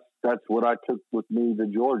so that's what I took with me to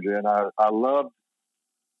Georgia. And I loved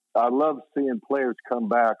seeing players come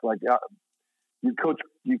back. Like you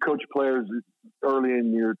coach players early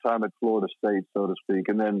in your time at Florida State, so to speak.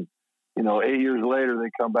 And then, you know, 8 years later, they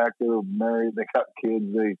come back, they're married, they got kids,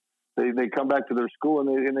 they come back to their school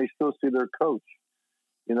and they still see their coach.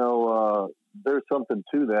 You know, there's something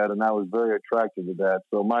to that, and I was very attracted to that.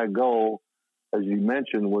 So my goal, as you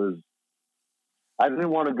mentioned, was I didn't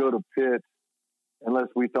want to go to Pitt unless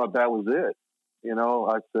we thought that was it. You know,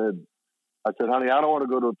 I said, honey, I don't want to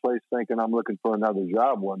go to a place thinking I'm looking for another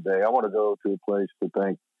job one day. I want to go to a place to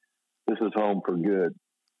think this is home for good.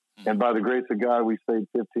 And by the grace of God, we stayed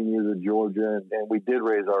 15 years at Georgia, and we did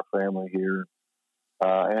raise our family here.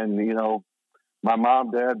 And, you know, my mom,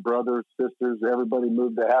 dad, brothers, sisters, everybody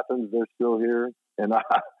moved to Athens. They're still here. And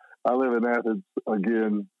I live in Athens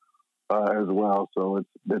again as well. So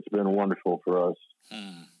it's been wonderful for us.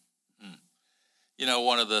 You know,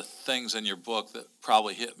 one of the things in your book that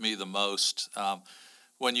probably hit me the most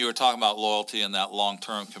when you were talking about loyalty and that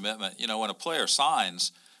long-term commitment, you know, when a player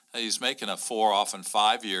signs, he's making a 4, often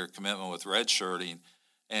 5-year commitment with redshirting.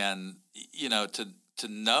 And, you know, to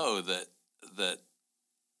know that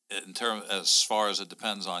in terms, as far as it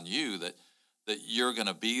depends on you, that you're going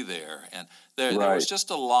to be there. And there was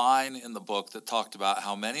just a line in the book that talked about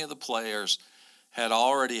how many of the players had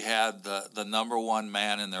already had the number one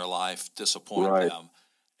man in their life disappoint them.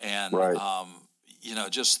 And, you know,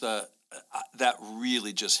 just that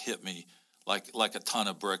really just hit me like a ton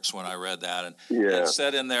of bricks when I read that. And it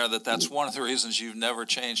said in there that's one of the reasons you've never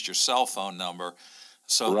changed your cell phone number.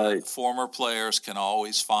 so Right. that former players can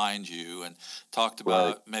always find you, and talked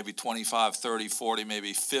about maybe 25, 30, 40,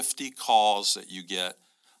 maybe 50 calls that you get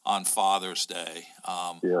on Father's Day.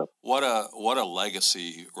 Yeah. What a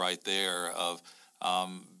legacy right there of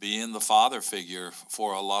being the father figure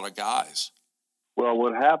for a lot of guys. Well,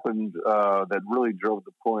 what happened that really drove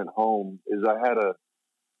the point home is I had a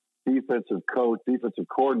defensive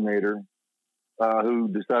coordinator who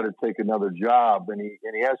decided to take another job, and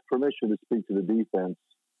he asked permission to speak to the defense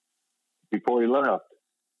before he left,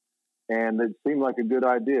 and it seemed like a good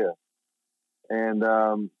idea. And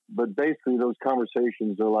but basically, those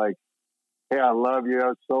conversations are like, "Hey, I love you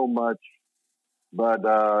so much, but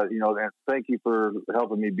and thank you for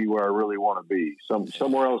helping me be where I really want to be,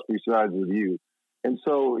 somewhere else besides with you." And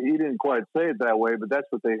so he didn't quite say it that way, but that's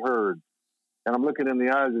what they heard. And I'm looking in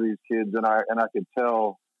the eyes of these kids, and I could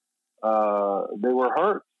tell they were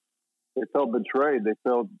hurt. They felt betrayed. They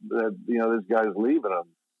felt that this guy's leaving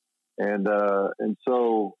them, and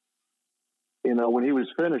so when he was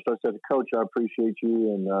finished, I said, "Coach, I appreciate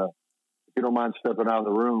you, and if you don't mind stepping out of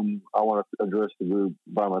the room, I want to address the group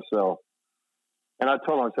by myself." And I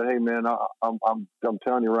told him, I said, "Hey, man, I'm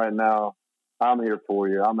telling you right now, I'm here for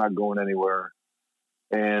you. I'm not going anywhere.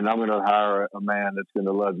 And I'm going to hire a man that's going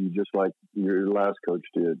to love you just like your last coach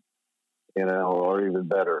did, or even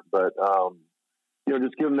better." But,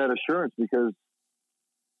 just give him that assurance, because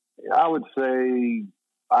I would say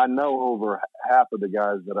I know over half of the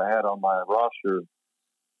guys that I had on my roster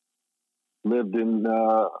lived in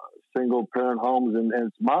single parent homes, and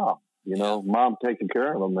it's mom, mom taking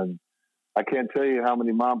care of them. And I can't tell you how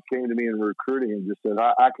many moms came to me in recruiting and just said,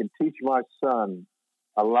 I can teach my son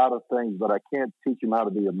a lot of things, but I can't teach him how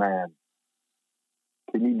to be a man.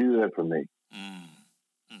 Can you do that for me?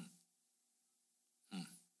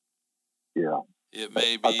 Yeah. It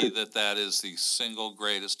may be that is the single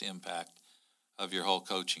greatest impact of your whole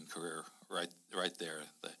coaching career, right there.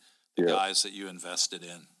 The guys that you invested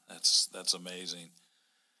in. That's amazing.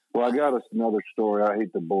 Well, I got another story. I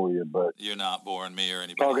hate to bore you, but you're not boring me or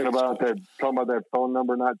anybody. Talking about that phone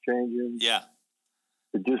number not changing. Yeah.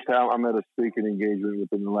 Just how I'm at a speaking engagement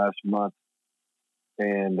within the last month,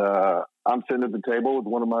 and I'm sitting at the table with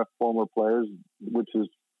one of my former players, which is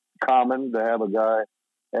common to have a guy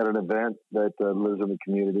at an event that lives in the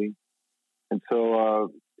community. And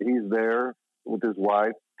so he's there with his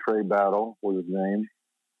wife, Trey Battle was his name,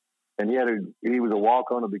 and he was a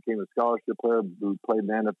walk-on who became a scholarship player who played in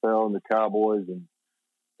the NFL and the Cowboys, and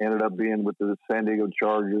ended up being with the San Diego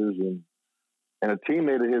Chargers, and a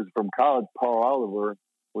teammate of his from college, Paul Oliver,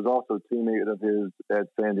 was also a teammate of his at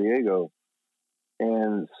San Diego.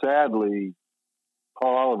 And sadly,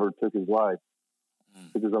 Paul Oliver took his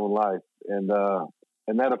own life. And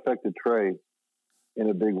that affected Trey in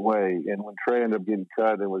a big way. And when Trey ended up getting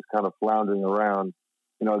cut and was kind of floundering around,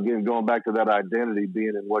 again, going back to that identity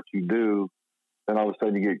being in what you do, then all of a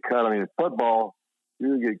sudden you get cut. I mean, in football,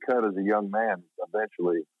 you get cut as a young man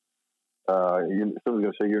eventually. Someone's going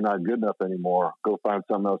to say you're not good enough anymore. Go find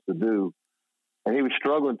something else to do. And he was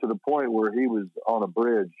struggling to the point where he was on a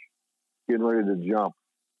bridge getting ready to jump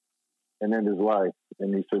and end his life.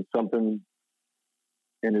 And he said something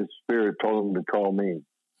in his spirit told him to call me.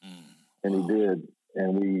 And he did.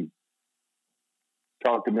 And we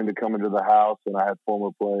talked him into coming to the house, and I had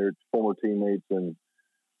former teammates, and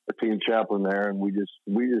a team chaplain there. And we just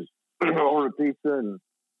ordered pizza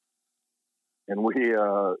and we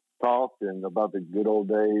talked and about the good old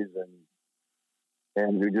days,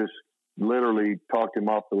 and we just literally talked him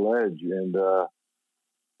off the ledge. And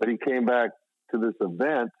but he came back to this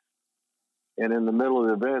event, and in the middle of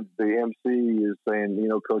the event, the MC is saying,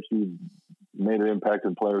 "Coach, you made an impact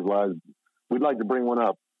in players' lives. We'd like to bring one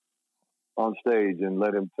up on stage and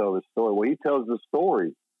let him tell the story." Well, he tells the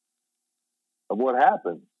story of what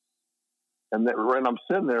happened. And I'm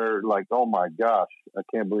sitting there like, oh my gosh, I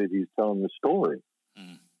can't believe he's telling the story.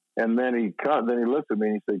 And then he looked at me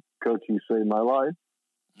and he said, "Coach, you saved my life."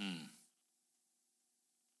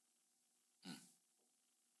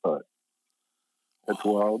 But that's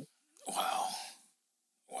wild. Wow.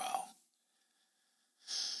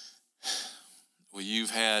 Well, you've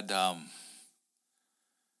had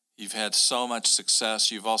so much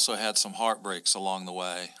success. You've also had some heartbreaks along the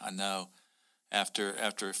way. I know.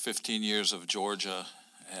 After 15 years of Georgia,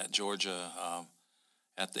 at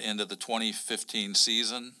the end of the 2015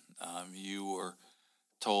 season, you were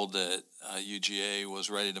told that UGA was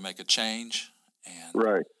ready to make a change. And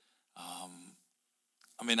right.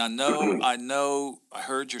 I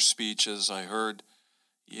heard your speeches. I heard,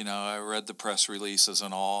 I read the press releases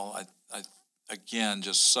and all. I again,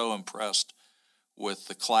 just so impressed with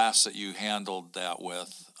the class that you handled that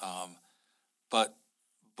with. But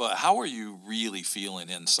But how were you really feeling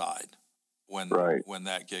inside when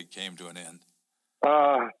that gig came to an end?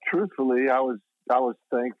 Truthfully, I was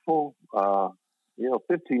thankful.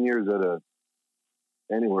 15 years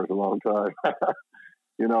anywhere is a long time.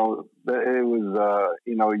 It was,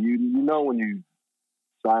 when you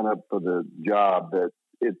sign up for the job that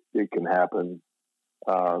it can happen.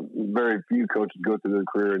 Very few coaches go through their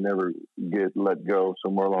career and never get let go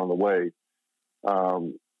somewhere along the way.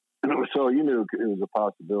 So you knew it was a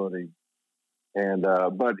possibility. And,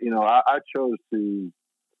 but I chose to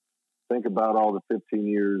think about all the 15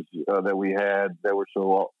 years that we had that were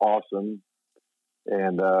so awesome.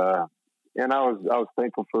 And I was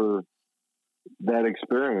thankful for that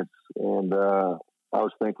experience. And, I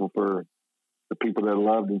was thankful for the people that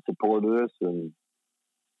loved and supported us. And,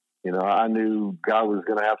 I knew God was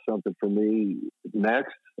going to have something for me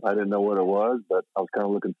next. I didn't know what it was, but I was kind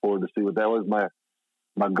of looking forward to see what that was. My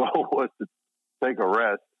goal was to take a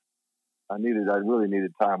rest. I really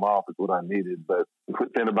needed time off is what I needed, but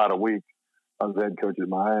within about a week, I was head coach at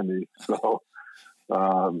Miami. So,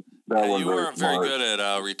 you weren't very good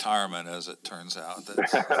at retirement, as it turns out.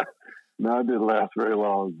 No, it didn't last very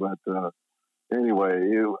long, but, anyway,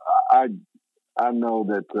 I know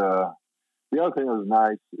that, the other thing that was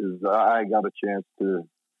nice is I got a chance to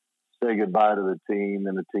say goodbye to the team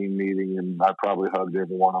in a team meeting, and I probably hugged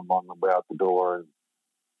every one of them on the way out the door. And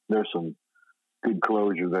there's some good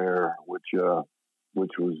closure there, which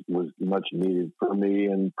was much needed for me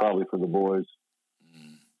and probably for the boys.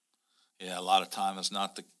 Yeah, a lot of time is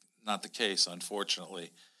not the case,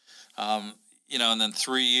 unfortunately. And then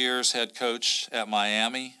 3 years head coach at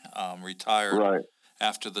Miami, retired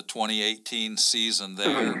after the 2018 season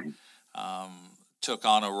there. Took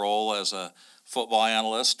on a role as a football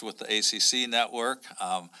analyst with the ACC network.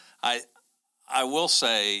 I will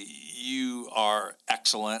say you are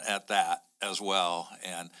excellent at that as well.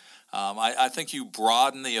 And I think you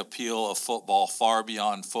broaden the appeal of football far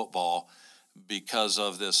beyond football because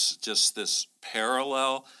of this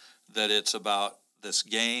parallel that it's about this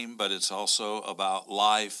game, but it's also about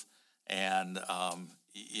life. And,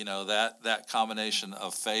 that combination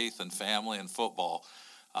of faith and family and football,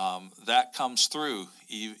 that comes through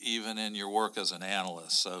even in your work as an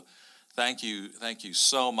analyst. So thank you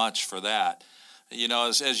so much for that.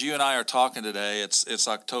 As you and I are talking today, it's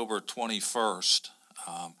October 21st.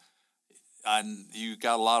 And you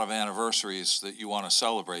got a lot of anniversaries that you want to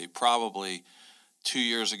celebrate. Probably 2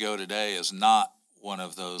 years ago today is not one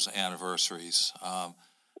of those anniversaries.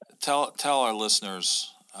 Tell our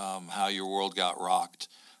listeners how your world got rocked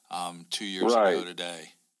 2 years ago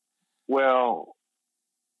today. Well,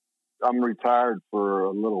 I'm retired for a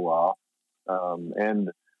little while. And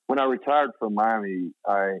when I retired from Miami,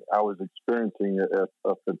 I was experiencing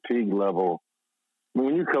a fatigue level. I mean,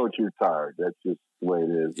 when you coach, you're tired. That's just the way it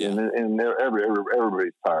is. Yeah. And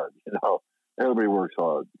everybody's tired. Everybody works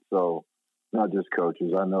hard. So not just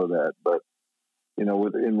coaches. I know that. But,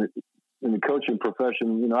 in the coaching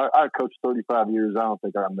profession, I coached 35 years. I don't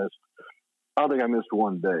think I missed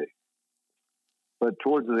one day. But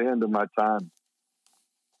towards the end of my time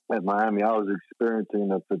at Miami, I was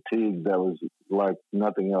experiencing a fatigue that was like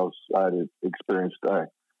nothing else I'd experienced.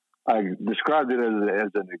 I described it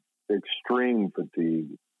as an extreme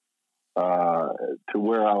fatigue, to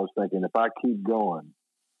where I was thinking, if I keep going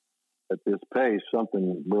at this pace,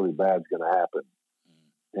 something really bad's going to happen.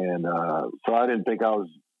 And so I didn't think I was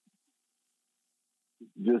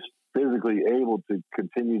just physically able to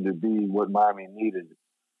continue to be what Miami needed.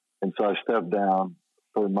 And so I stepped down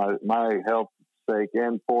for my health sake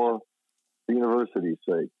and for the university's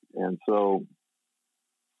sake. And so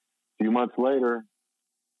a few months later,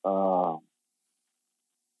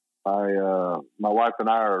 my wife and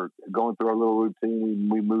I are going through our little routine.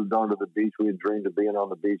 We moved on to the beach. We had dreamed of being on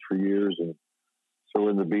the beach for years. And so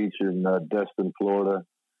we're in the beach in Destin, Florida.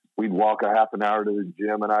 We'd walk a half an hour to the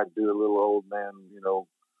gym, and I'd do a little old man,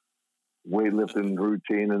 weightlifting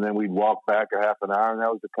routine. And then we'd walk back a half an hour, and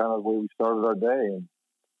that was the kind of way we started our day. And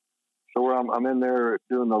so I'm in there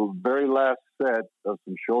doing the very last set of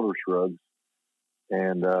some shoulder shrugs.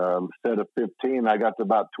 And instead of 15, I got to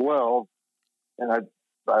about 12, and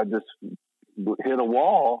I just hit a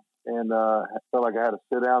wall and felt like I had to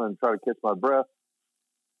sit down and try to catch my breath.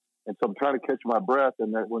 And so I'm trying to catch my breath,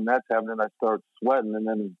 and when that's happening, I start sweating, and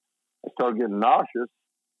then I start getting nauseous.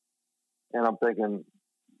 And I'm thinking,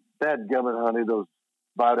 dadgummit, honey, those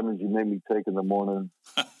vitamins you made me take in the morning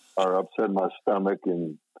are upsetting my stomach.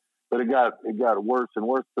 But it got worse and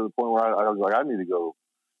worse to the point where I was like, I need to go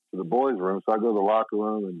to the boys' room. So I go to the locker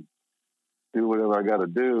room and do whatever I got to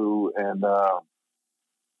do. And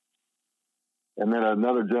And then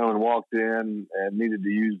another gentleman walked in and needed to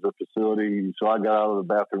use the facility. So I got out of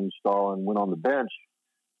the bathroom stall and went on the bench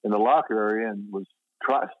in the locker area and was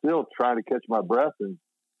still trying to catch my breath. And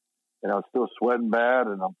I was still sweating bad.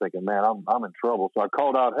 And I'm thinking, man, I'm in trouble. So I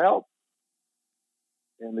called out help.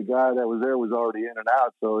 And the guy that was there was already in and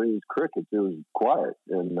out. So it was crickets. It was quiet.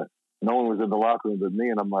 And no one was in the locker room but me.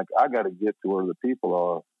 And I'm like, I got to get to where the people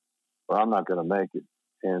are or I'm not going to make it.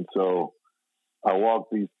 And so I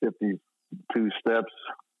walked these 52 steps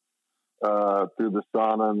through the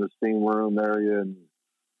sauna and the steam room area,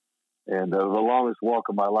 and the longest walk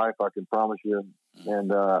of my life, I can promise you.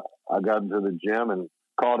 And I got into the gym and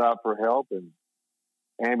called out for help, and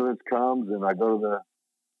ambulance comes, and I go to the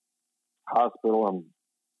hospital.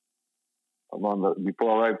 I'm on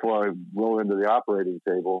right before I roll into the operating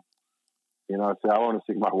table. You know, I said, I want to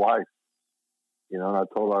see my wife. You know, and I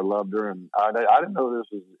told her I loved her, and I didn't know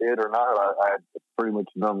this was it or not. I had pretty much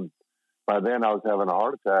known by then I was having a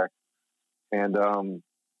heart attack, and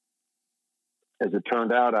as it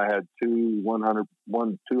turned out, I had two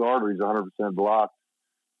arteries 100% blocked,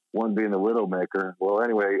 one being the widowmaker. Well,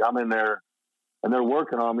 anyway, I'm in there, and they're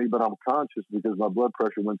working on me, but I'm conscious because my blood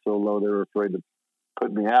pressure went so low they were afraid to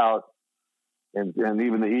put me out, and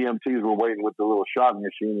even the EMTs were waiting with the little shot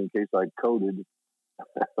machine in case I coded.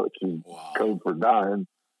 Which is code for dying.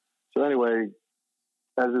 So anyway,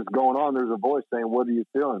 as it's going on, there's a voice saying, "What are you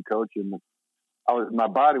feeling, Coach?" And my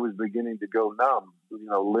body was beginning to go numb, you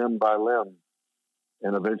know, limb by limb,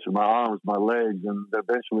 and eventually my arms, my legs, and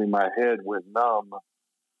eventually my head went numb,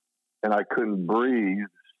 and I couldn't breathe.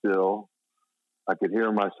 Still, I could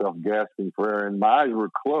hear myself gasping for air, and my eyes were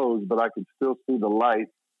closed, but I could still see the light,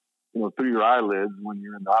 you know, through your eyelids when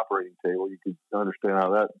you're in the operating table. You could understand how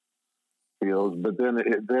that feels, but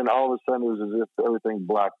then all of a sudden it was as if everything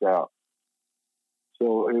blacked out.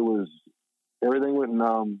 So everything went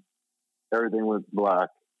numb, everything went black,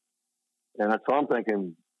 and that's why I'm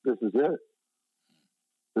thinking, this is it.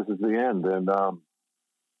 This is the end.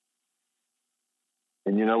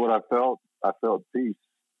 And you know what I felt? I felt peace.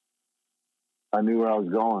 I knew where I was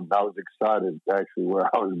going. I was excited actually where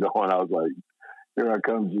I was going. I was like, here I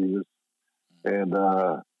come, Jesus. And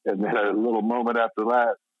then a little moment after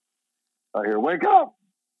that, I hear, wake up!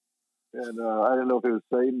 And I didn't know if it was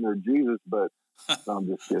Satan or Jesus, but no, I'm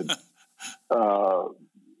just kidding. It was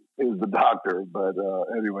the doctor. But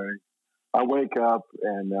anyway, I wake up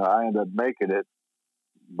and I end up making it.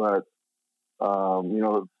 But, you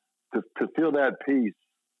know, to feel that peace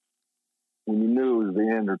when you knew it was the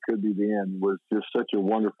end or could be the end was just such a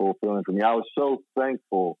wonderful feeling for me. I was so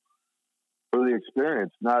thankful for the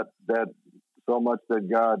experience, not that so much that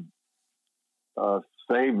God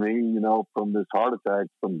saved me, you know, from this heart attack,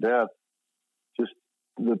 from death, just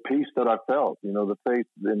the peace that I felt, you know, the faith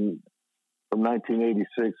from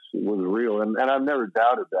 1986 was real. And I've never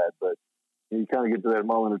doubted that, but you kind of get to that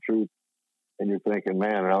moment of truth and you're thinking,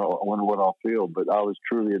 man, I wonder what I'll feel. But I was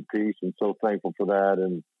truly at peace and so thankful for that.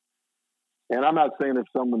 And I'm not saying if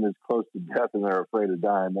someone is close to death and they're afraid of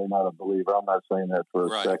dying, they're not a believer. I'm not saying that for a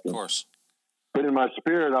second. Of course. But in my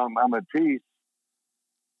spirit, I'm at peace.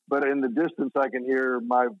 But in the distance, I can hear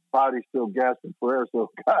my body still gasping for air.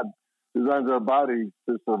 So God designs our bodies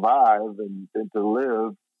to survive and to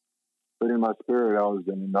live. But in my spirit, I was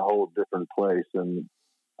in a whole different place. And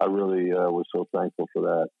I really was so thankful for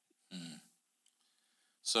that. Mm.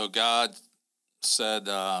 So God said,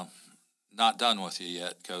 not done with you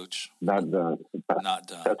yet, Coach. Not done. Not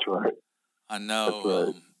done. That's right. I know.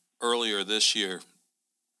 That's right. Earlier this year,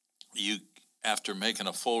 you, after making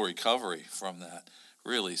a full recovery from that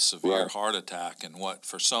really severe heart attack, and what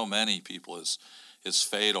for so many people is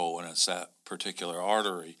fatal when it's that particular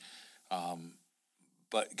artery,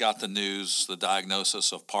 but got the news, the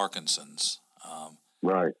diagnosis of Parkinson's.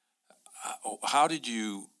 Right. How did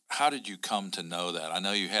you come to know that? I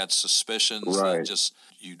know you had suspicions that just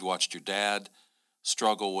you'd watched your dad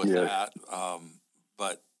struggle with that,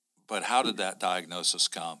 but how did that diagnosis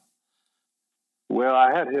come? Well,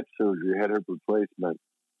 I had hip surgery, had hip replacement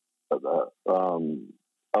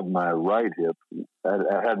of my right hip. I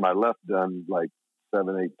had my left done like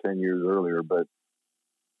 7, 8, 10 years earlier,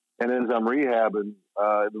 and as I'm rehabbing,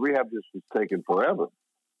 the rehab just was taking forever.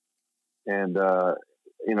 And,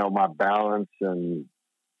 you know, my balance and,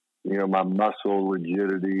 you know, my muscle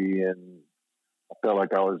rigidity, and I felt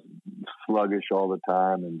like I was sluggish all the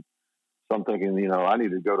time. And so I'm thinking, you know, I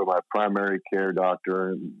need to go to my primary care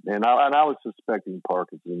doctor. And I was suspecting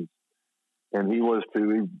Parkinson's, and he was too.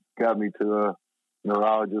 He got me to a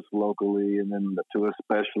neurologist locally and then to a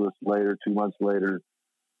specialist later, 2 months later.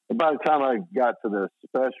 And by the time I got to the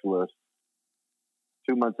specialist,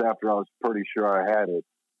 2 months after, I was pretty sure I had it.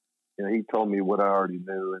 he told me what I already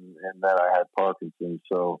knew, and that I had Parkinson's.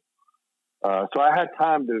 So I had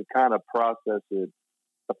time to kind of process it,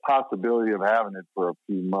 the possibility of having it for a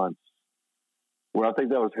few months. Well, I think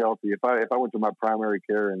that was healthy. If I went to my primary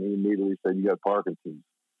care and he immediately said, "You got Parkinson's,"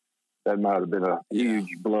 that might have been a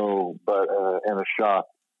huge blow, but and a shock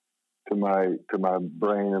to my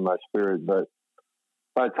brain and my spirit. But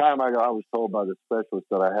by the time I was told by the specialist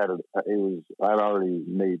that I had it, I'd already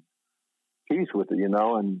made peace with it, and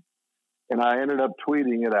I ended up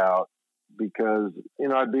tweeting it out because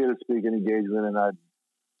I'd be at a speaking engagement and I'd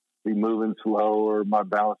be moving slow, or my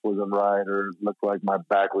balance wasn't right, or it looked like my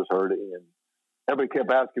back was hurting, and everybody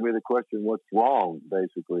kept asking me the question, "What's wrong?"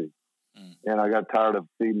 basically. And I got tired of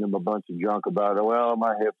feeding them a bunch of junk about it. Well,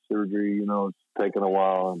 my hip surgery, it's taken a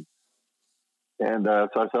while. And so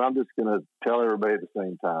I said, I'm just going to tell everybody at the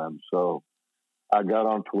same time. So I got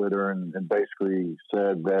on Twitter and basically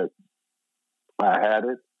said that I had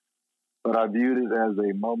it, but I viewed it as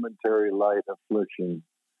a momentary light affliction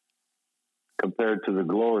compared to the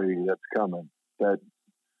glory that's coming. That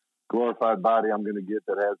glorified body I'm going to get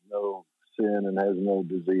that has no sin and has no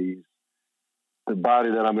disease. The body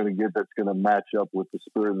that I'm going to get that's going to match up with the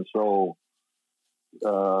spirit and soul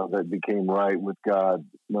that became right with God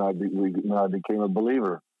when I became a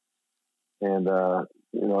believer, and and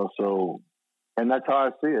that's how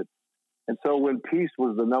I see it. And so when peace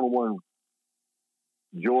was the number one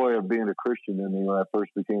joy of being a Christian in me when I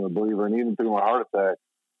first became a believer, and even through my heart attack,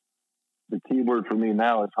 the key word for me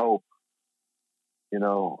now is hope.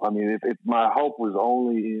 If my hope was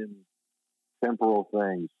only in temporal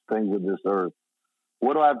things of this earth,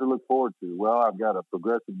 what do I have to look forward to? Well, I've got a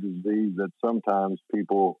progressive disease that sometimes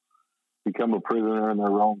people become a prisoner in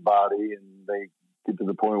their own body, and they get to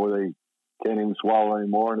the point where they can't even swallow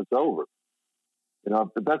anymore, and it's over.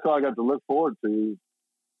 But that's all I got to look forward to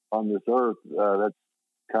on this earth. That's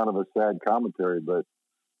kind of a sad commentary, but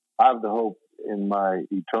I have the hope in my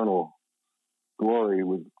eternal glory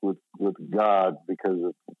with God because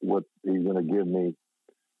of what He's going to give me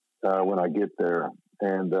when I get there.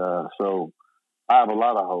 And so I have a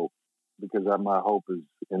lot of hope because my hope is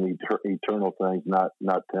in eternal things, not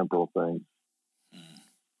temporal things.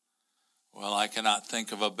 Well, I cannot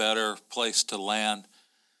think of a better place to land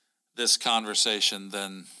this conversation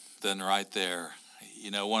than right there.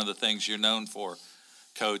 One of the things you're known for,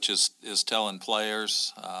 Coach, is telling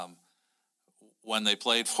players when they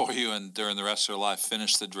played for you and during the rest of their life,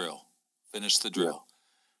 finish the drill.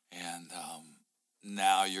 And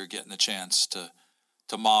now you're getting a chance to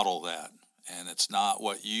model that. And it's not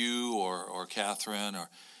what you or Catherine or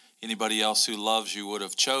anybody else who loves you would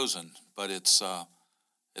have chosen, but it's part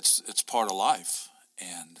of life.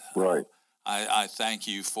 And right. I thank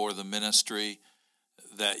you for the ministry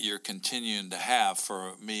that you're continuing to have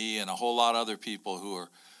for me and a whole lot of other people who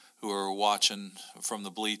are watching from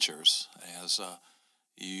the bleachers as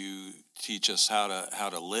you teach us how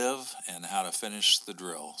to live and how to finish the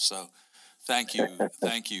drill. So thank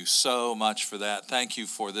you so much for that. Thank you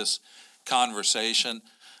for this conversation.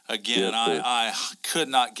 Again, yes, I could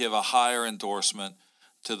not give a higher endorsement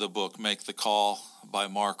to the book Make the Call by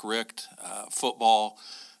Mark Richt. Football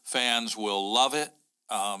fans will love it.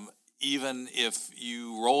 Even if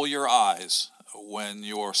you roll your eyes when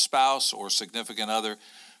your spouse or significant other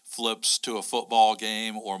flips to a football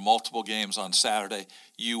game or multiple games on Saturday,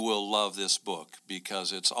 you will love this book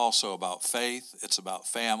because it's also about faith, it's about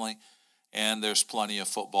family, and there's plenty of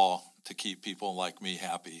football to keep people like me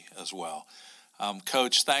happy as well.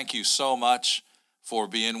 Coach, thank you so much for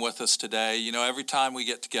being with us today. Every time we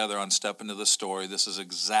get together on Step Into the Story, this is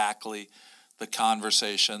exactly the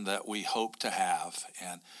conversation that we hope to have.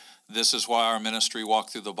 And this is why our ministry, Walk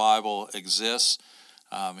Through the Bible, exists.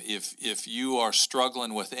 If you are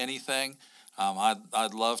struggling with anything,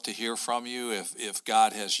 I'd love to hear from you. If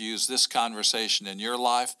God has used this conversation in your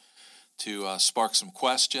life to spark some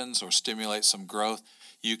questions or stimulate some growth,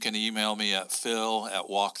 you can email me at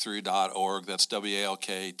phil@walkthrough.org. That's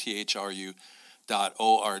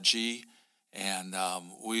WALKTHRU.org. And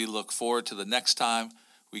we look forward to the next time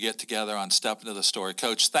we get together on Step Into the Story.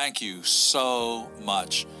 Coach, thank you so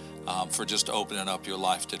much for just opening up your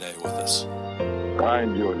life today with us. I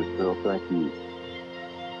enjoyed it, Phil. Thank you.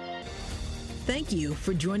 Thank you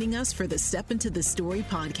for joining us for the Step Into the Story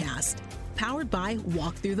podcast, powered by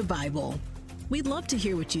Walk Through the Bible. We'd love to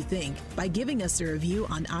hear what you think by giving us a review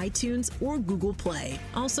on iTunes or Google Play.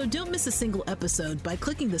 Also, don't miss a single episode by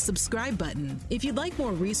clicking the subscribe button. If you'd like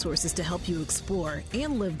more resources to help you explore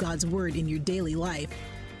and live God's Word in your daily life,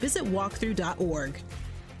 visit walkthrough.org.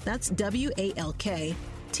 That's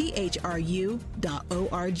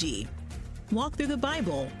WALKTHRU.org. Walk through the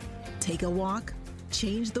Bible. Take a walk,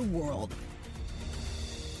 change the world.